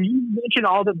 When you mention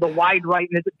all the wide right,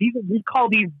 we call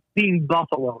these being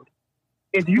buffaloed.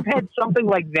 If you've had something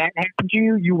like that happen to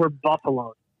you, you were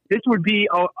buffaloed. This would be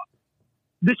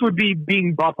this would be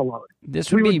being Buffalo.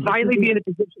 This We would would finally be in a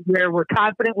position where we're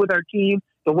confident with our team,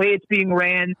 the way it's being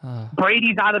ran.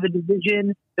 Brady's out of the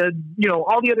division.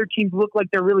 All the other teams look like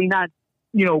they're really not,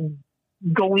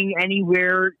 going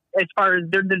anywhere as far as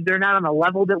they're not on a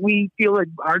level that we feel like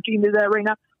our team is at right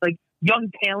now. Like young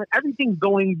talent, everything's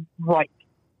going right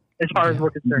as far as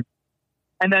we're concerned.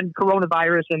 And then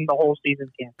coronavirus and the whole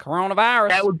season canceled. Coronavirus.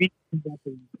 That would be.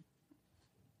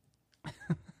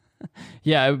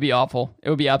 Yeah, it would be awful. It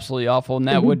would be absolutely awful, and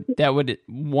that would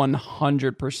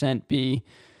 100% be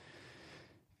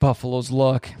Buffalo's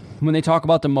luck. When they talk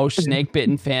about the most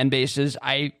snake-bitten fan bases,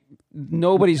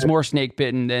 nobody's more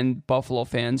snake-bitten than Buffalo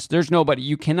fans. There's nobody.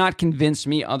 You cannot convince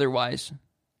me otherwise.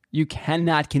 You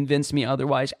cannot convince me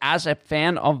otherwise. As a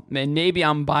fan of, and maybe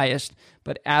I'm biased,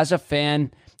 but as a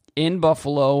fan in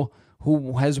Buffalo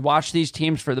who has watched these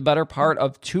teams for the better part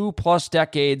of 2+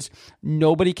 decades,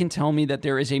 nobody can tell me that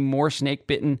there is a more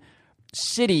snake-bitten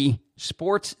city,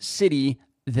 sports city,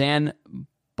 than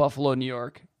Buffalo, New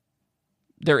York.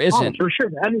 There isn't. Oh, for sure.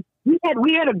 I mean, we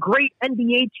had a great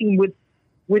NBA team with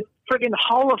friggin'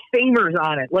 Hall of Famers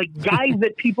on it, like guys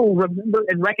that people remember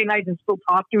and recognize and still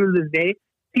talk to this day.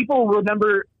 People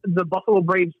remember the Buffalo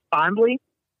Braves fondly,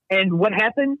 and what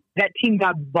happened? That team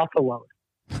got buffaloed.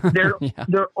 Their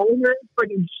owner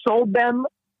friggin' sold them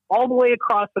all the way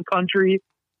across the country,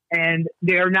 and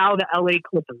they are now the LA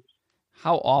Clippers.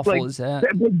 How awful is that?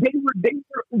 They were,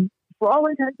 for all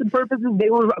intents and purposes, they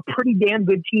were a pretty damn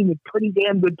good team with pretty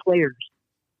damn good players.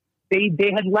 They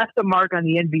had left a mark on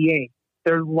the NBA.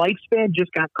 Their lifespan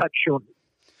just got cut short.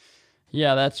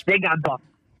 Yeah, they got buffed.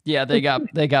 Yeah, they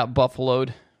got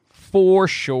buffaloed for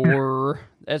sure.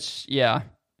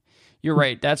 You're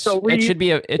right. It should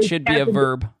be a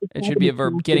verb. It should be a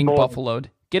verb. Getting buffaloed.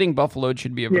 Getting buffaloed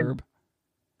should be a verb.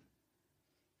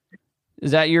 Is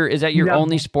that your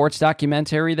only sports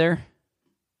documentary there?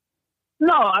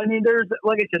 No, I mean there's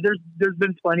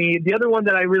been plenty. The other one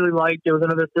that I really liked, there was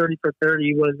another 30 for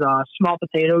 30, was Small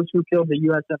Potatoes, Who Killed the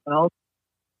USFL.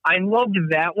 I loved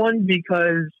that one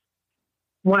because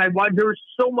when I watched, there was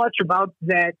so much about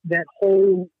that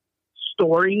whole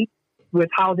story with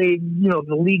how the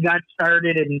league got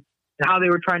started and how they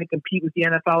were trying to compete with the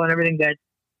NFL and everything that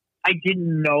I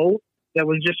didn't know. That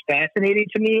was just fascinating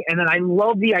to me. And then I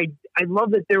love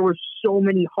that there were so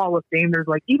many Hall of Famers,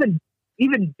 like even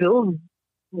Bills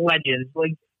legends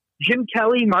like Jim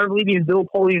Kelly, Marv Levy, and Bill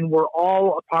Polian were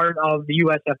all a part of the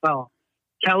USFL.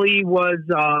 Kelly was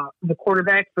the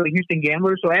quarterback for the Houston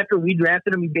Gamblers. So after we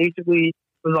drafted him, he basically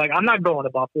was like, I'm not going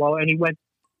to Buffalo. And he went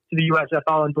to the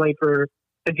USFL and played for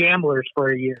the Gamblers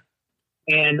for a year.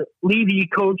 And Levy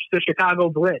coached the Chicago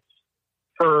Blitz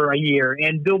for a year.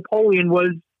 And Bill Polian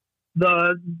was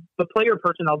the player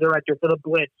personnel director for the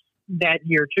Blitz that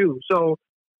year too. So,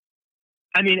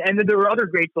 I mean, and then there were other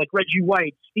greats like Reggie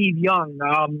White, Steve Young,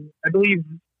 I believe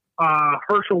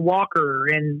Herschel Walker,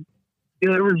 and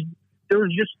there was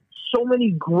just so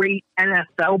many great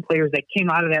NFL players that came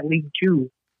out of that league too.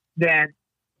 That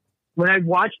when I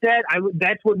watched that,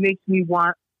 that's what makes me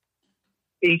want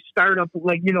a startup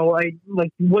like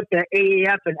what the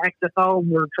AAF and XFL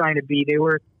were trying to be. They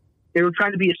were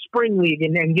trying to be a spring league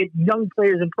and get young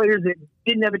players and players that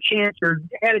didn't have a chance or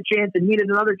had a chance and needed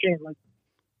another chance. Like,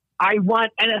 I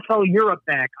want NFL Europe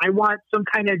back. I want some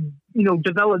kind of,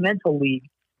 developmental league.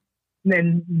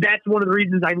 And that's one of the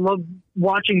reasons I love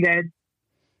watching that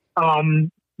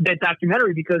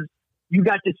documentary, because you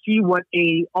got to see what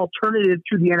a alternative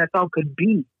to the NFL could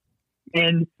be.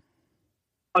 And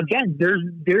again,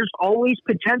 there's always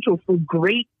potential for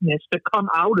greatness to come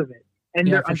out of it. And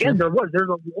there's a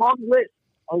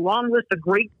long list of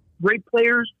great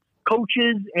players,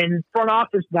 coaches, and front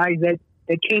office guys that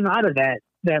came out of that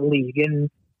league. And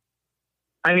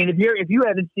I mean, if you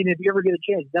haven't seen it, if you ever get a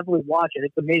chance, definitely watch it.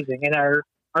 It's amazing. And our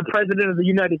president of the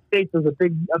United States was a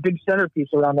big centerpiece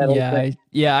around that.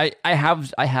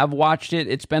 I have watched it.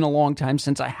 It's been a long time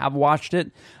since I have watched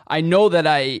it. I know that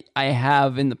I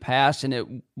have in the past, and it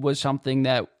was something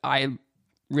that I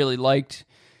really liked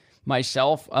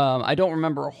myself. I don't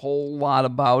remember a whole lot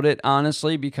about it,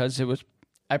 honestly, because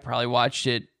I probably watched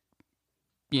it,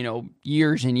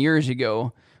 years and years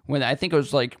ago, when I think it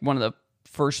was like one of the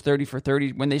first 30 for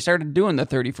 30, when they started doing the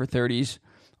 30 for 30s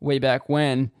way back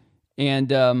when.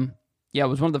 And, it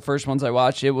was one of the first ones I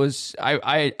watched. It was,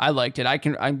 I liked it. I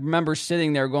remember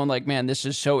sitting there going like, man, this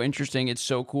is so interesting. It's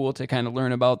so cool to kind of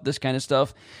learn about this kind of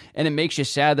stuff. And it makes you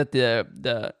sad that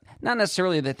the not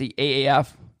necessarily that the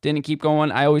AAF didn't keep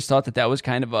going. I always thought that was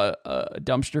kind of a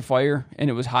dumpster fire and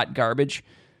it was hot garbage.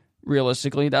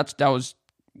 Realistically, that was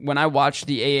when I watched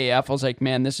the AAF, I was like,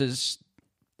 man, this is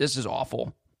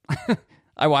awful.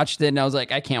 I watched it and I was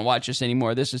like, I can't watch this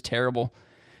anymore. This is terrible.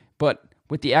 But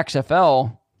with the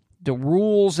XFL, the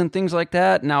rules and things like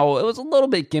that, now it was a little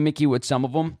bit gimmicky with some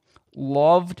of them.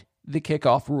 Loved the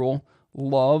kickoff rule.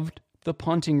 Loved the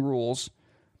punting rules.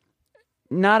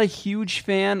 Not a huge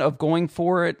fan of going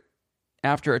for it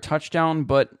after a touchdown,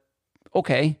 but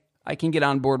okay, I can get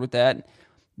on board with that.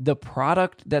 The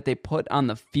product that they put on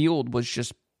the field was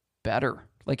just better.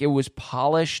 Like, it was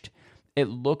polished. It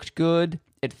looked good.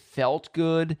 It felt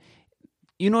good.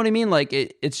 You know what I mean? Like,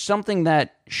 it's something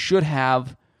that should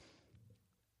have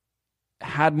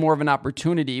had more of an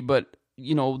opportunity, but,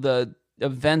 you know, the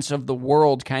events of the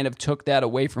world kind of took that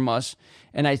away from us.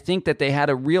 And I think that they had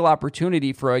a real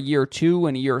opportunity for a year 2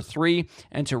 and a year 3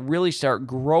 and to really start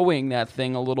growing that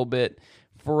thing a little bit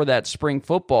for that spring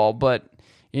football. But,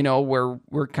 you know,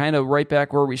 we're kind of right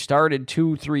back where we started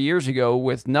 2-3 years ago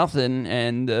with nothing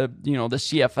and, you know, the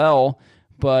CFL.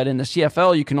 But in the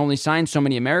CFL, you can only sign so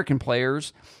many American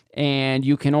players, and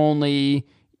you can only,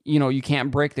 you know, you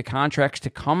can't break the contracts to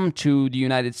come to the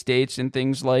United States and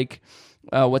things like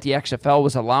what the XFL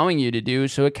was allowing you to do.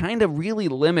 So it kind of really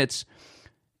limits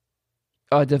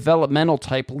a developmental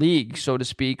type league, so to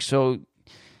speak. So,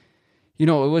 you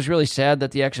know, it was really sad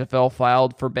that the XFL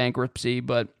filed for bankruptcy,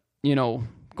 but, you know,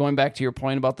 going back to your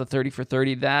point about the 30 for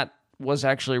 30, that was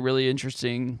actually a really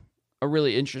interesting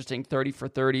 30 for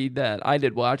 30 that I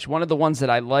did watch. One of the ones that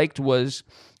I liked was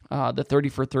the 30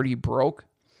 for 30 broke,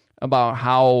 about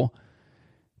how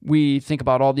we think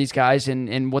about all these guys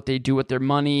and what they do with their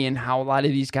money and how a lot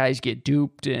of these guys get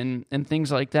duped and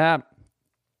things like that.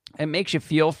 It makes you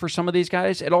feel for some of these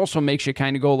guys. It also makes you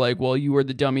kind of go like, well, you were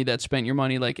the dummy that spent your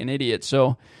money like an idiot,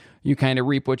 so you kind of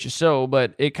reap what you sow.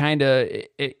 But it kind of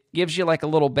it gives you like a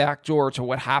little backdoor to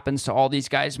what happens to all these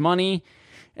guys' money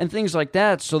and things like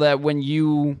that, so that when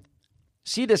you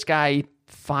see this guy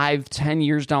 5-10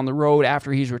 years down the road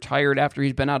after he's retired, after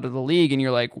he's been out of the league, and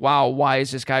you're like, wow, why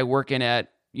is this guy working at,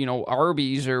 you know,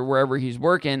 Arby's or wherever he's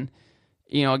working?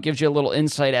 You know, it gives you a little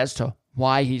insight as to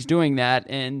why he's doing that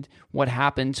and what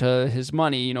happened to his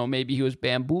money. You know, maybe he was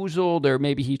bamboozled, or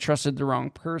maybe he trusted the wrong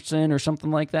person or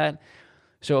something like that.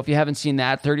 So if you haven't seen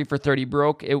that, 30 for 30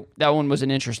 broke. That one was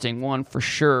an interesting one for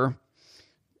sure.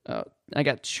 I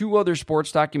got 2 other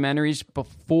sports documentaries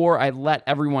before I let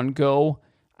everyone go.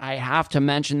 I have to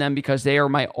mention them because they are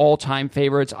my all-time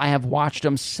favorites. I have watched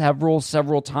them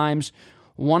several times.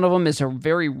 One of them is a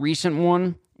very recent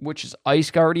one, which is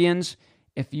Ice Guardians.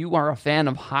 If you are a fan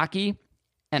of hockey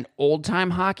and old-time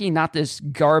hockey, not this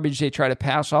garbage they try to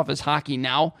pass off as hockey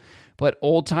now, but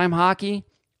old-time hockey,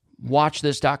 watch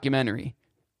this documentary.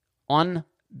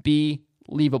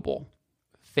 Unbelievable.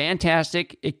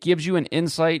 Fantastic. It gives you an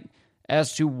insight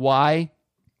as to why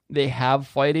they have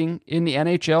fighting in the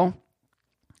NHL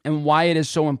and why it is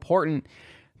so important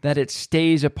that it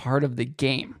stays a part of the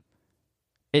game.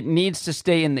 It needs to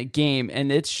stay in the game,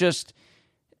 and it's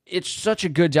such a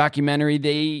good documentary.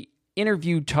 They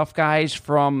interviewed tough guys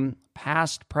from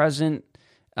past, present.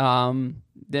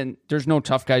 Then there's no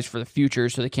tough guys for the future,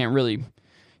 so they can't really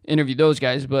interview those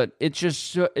guys, but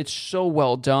it's so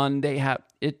well done. They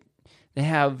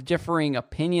have differing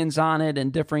opinions on it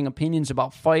and differing opinions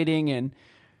about fighting. And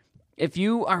if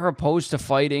you are opposed to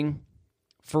fighting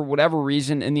for whatever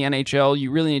reason in the NHL,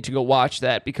 you really need to go watch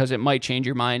that, because it might change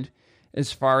your mind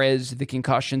as far as the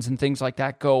concussions and things like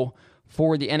that go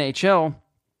for the NHL.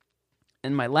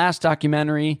 And my last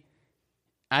documentary,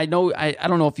 I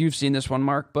don't know if you've seen this one,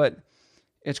 Mark, but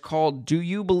it's called Do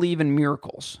You Believe in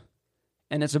Miracles?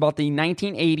 And it's about the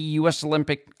 1980 U.S.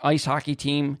 Olympic ice hockey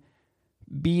team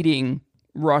beating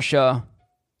Russia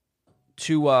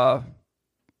to,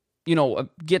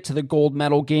 get to the gold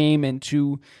medal game and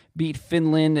to beat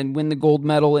Finland and win the gold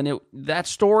medal. And that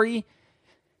story,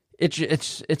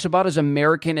 it's about as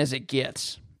American as it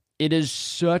gets. It is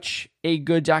such a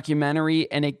good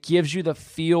documentary, and it gives you the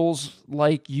feels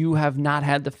like you have not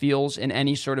had the feels in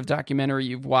any sort of documentary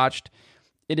you've watched.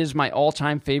 It is my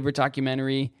all-time favorite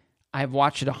documentary. I've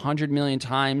watched it 100 million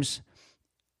times.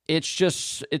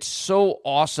 It's so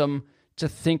awesome to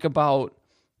think about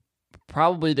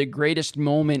probably the greatest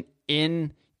moment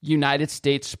in United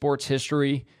States sports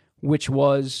history, which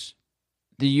was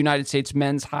the United States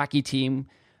men's hockey team,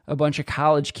 a bunch of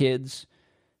college kids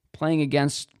playing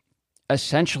against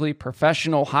essentially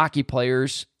professional hockey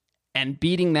players and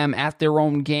beating them at their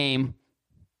own game.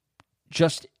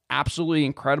 Just absolutely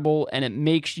incredible, and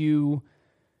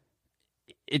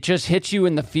it just hits you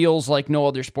in the feels like no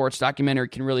other sports documentary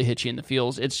can really hit you in the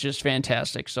feels. It's just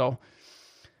fantastic. So,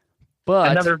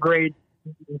 but another great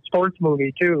sports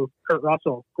movie too, Kurt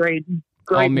Russell. Great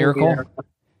Miracle. movie.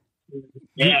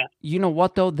 Yeah. You know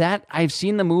what though? That I've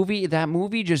seen the movie. That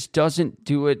movie just doesn't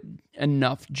do it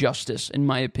enough justice, in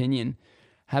my opinion.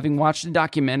 Having watched the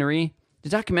documentary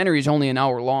is only an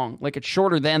hour long. Like, it's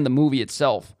shorter than the movie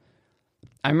itself.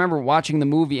 I remember watching the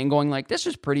movie and going like, this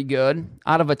is pretty good.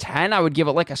 Out of a 10, I would give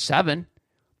it like a 7.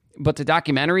 But the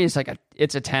documentary is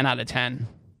it's a 10 out of 10.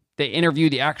 They interview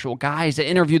the actual guys. They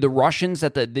interview the Russians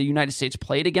that the United States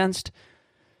played against.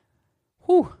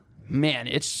 Whew, man,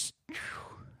 it's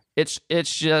a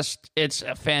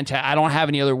fantastic. I don't have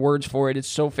any other words for it. It's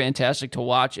so fantastic to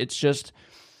watch. It's just,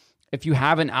 if you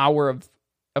have an hour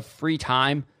of free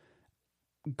time,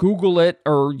 Google it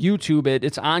or YouTube it.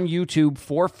 It's on YouTube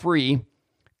for free.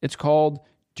 It's called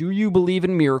Do You Believe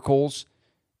in Miracles?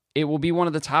 It will be one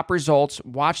of the top results.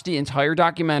 Watch the entire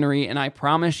documentary, and I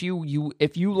promise you,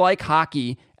 if you like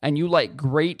hockey and you like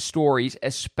great stories,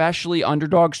 especially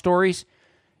underdog stories,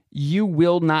 you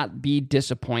will not be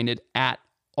disappointed at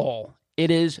all.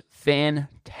 It is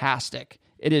fantastic.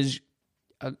 It is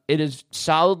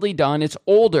solidly done. It's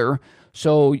older,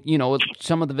 so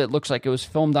some of it looks like it was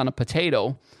filmed on a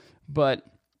potato, but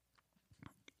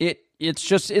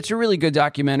it's a really good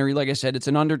documentary. Like I said,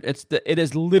 it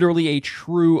is literally a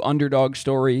true underdog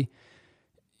story,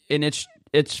 and it's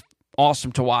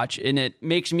awesome to watch, and it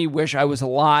makes me wish I was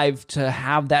alive to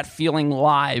have that feeling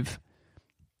live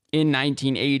in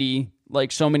 1980,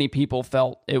 like so many people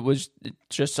felt. It was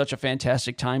just such a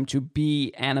fantastic time to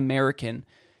be an American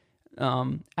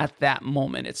at that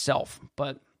moment itself.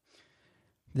 But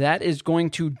that is going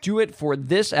to do it for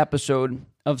this episode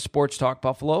of Sports Talk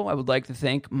Buffalo. I would like to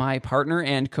thank my partner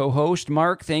and co-host,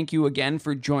 Mark. Thank you again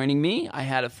for joining me. I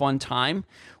had a fun time.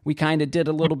 We kind of did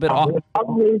a little bit off.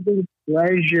 Always a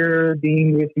pleasure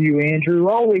being with you, Andrew.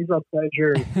 Always a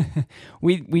pleasure.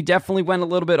 We definitely went a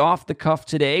little bit off the cuff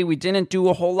today. We didn't do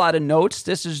a whole lot of notes.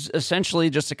 This is essentially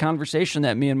just a conversation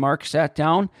that me and Mark sat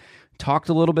down, talked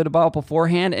a little bit about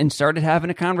beforehand, and started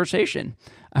having a conversation.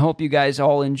 I hope you guys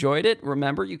all enjoyed it.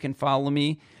 Remember, you can follow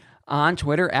me on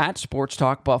Twitter at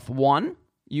SportsTalkBuff1.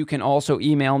 You can also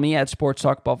email me at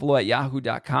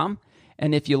sportstalkbuffalo@yahoo.com.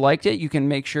 And if you liked it, you can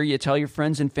make sure you tell your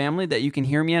friends and family that you can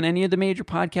hear me on any of the major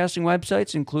podcasting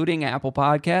websites, including Apple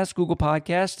Podcasts, Google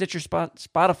Podcasts, Stitcher,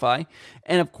 Spotify,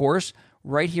 and of course,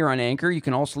 right here on Anchor. You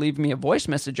can also leave me a voice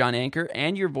message on Anchor,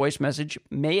 and your voice message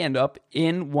may end up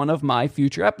in one of my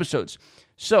future episodes.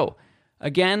 So,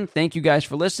 again, thank you guys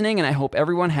for listening, and I hope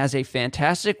everyone has a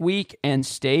fantastic week and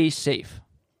stay safe.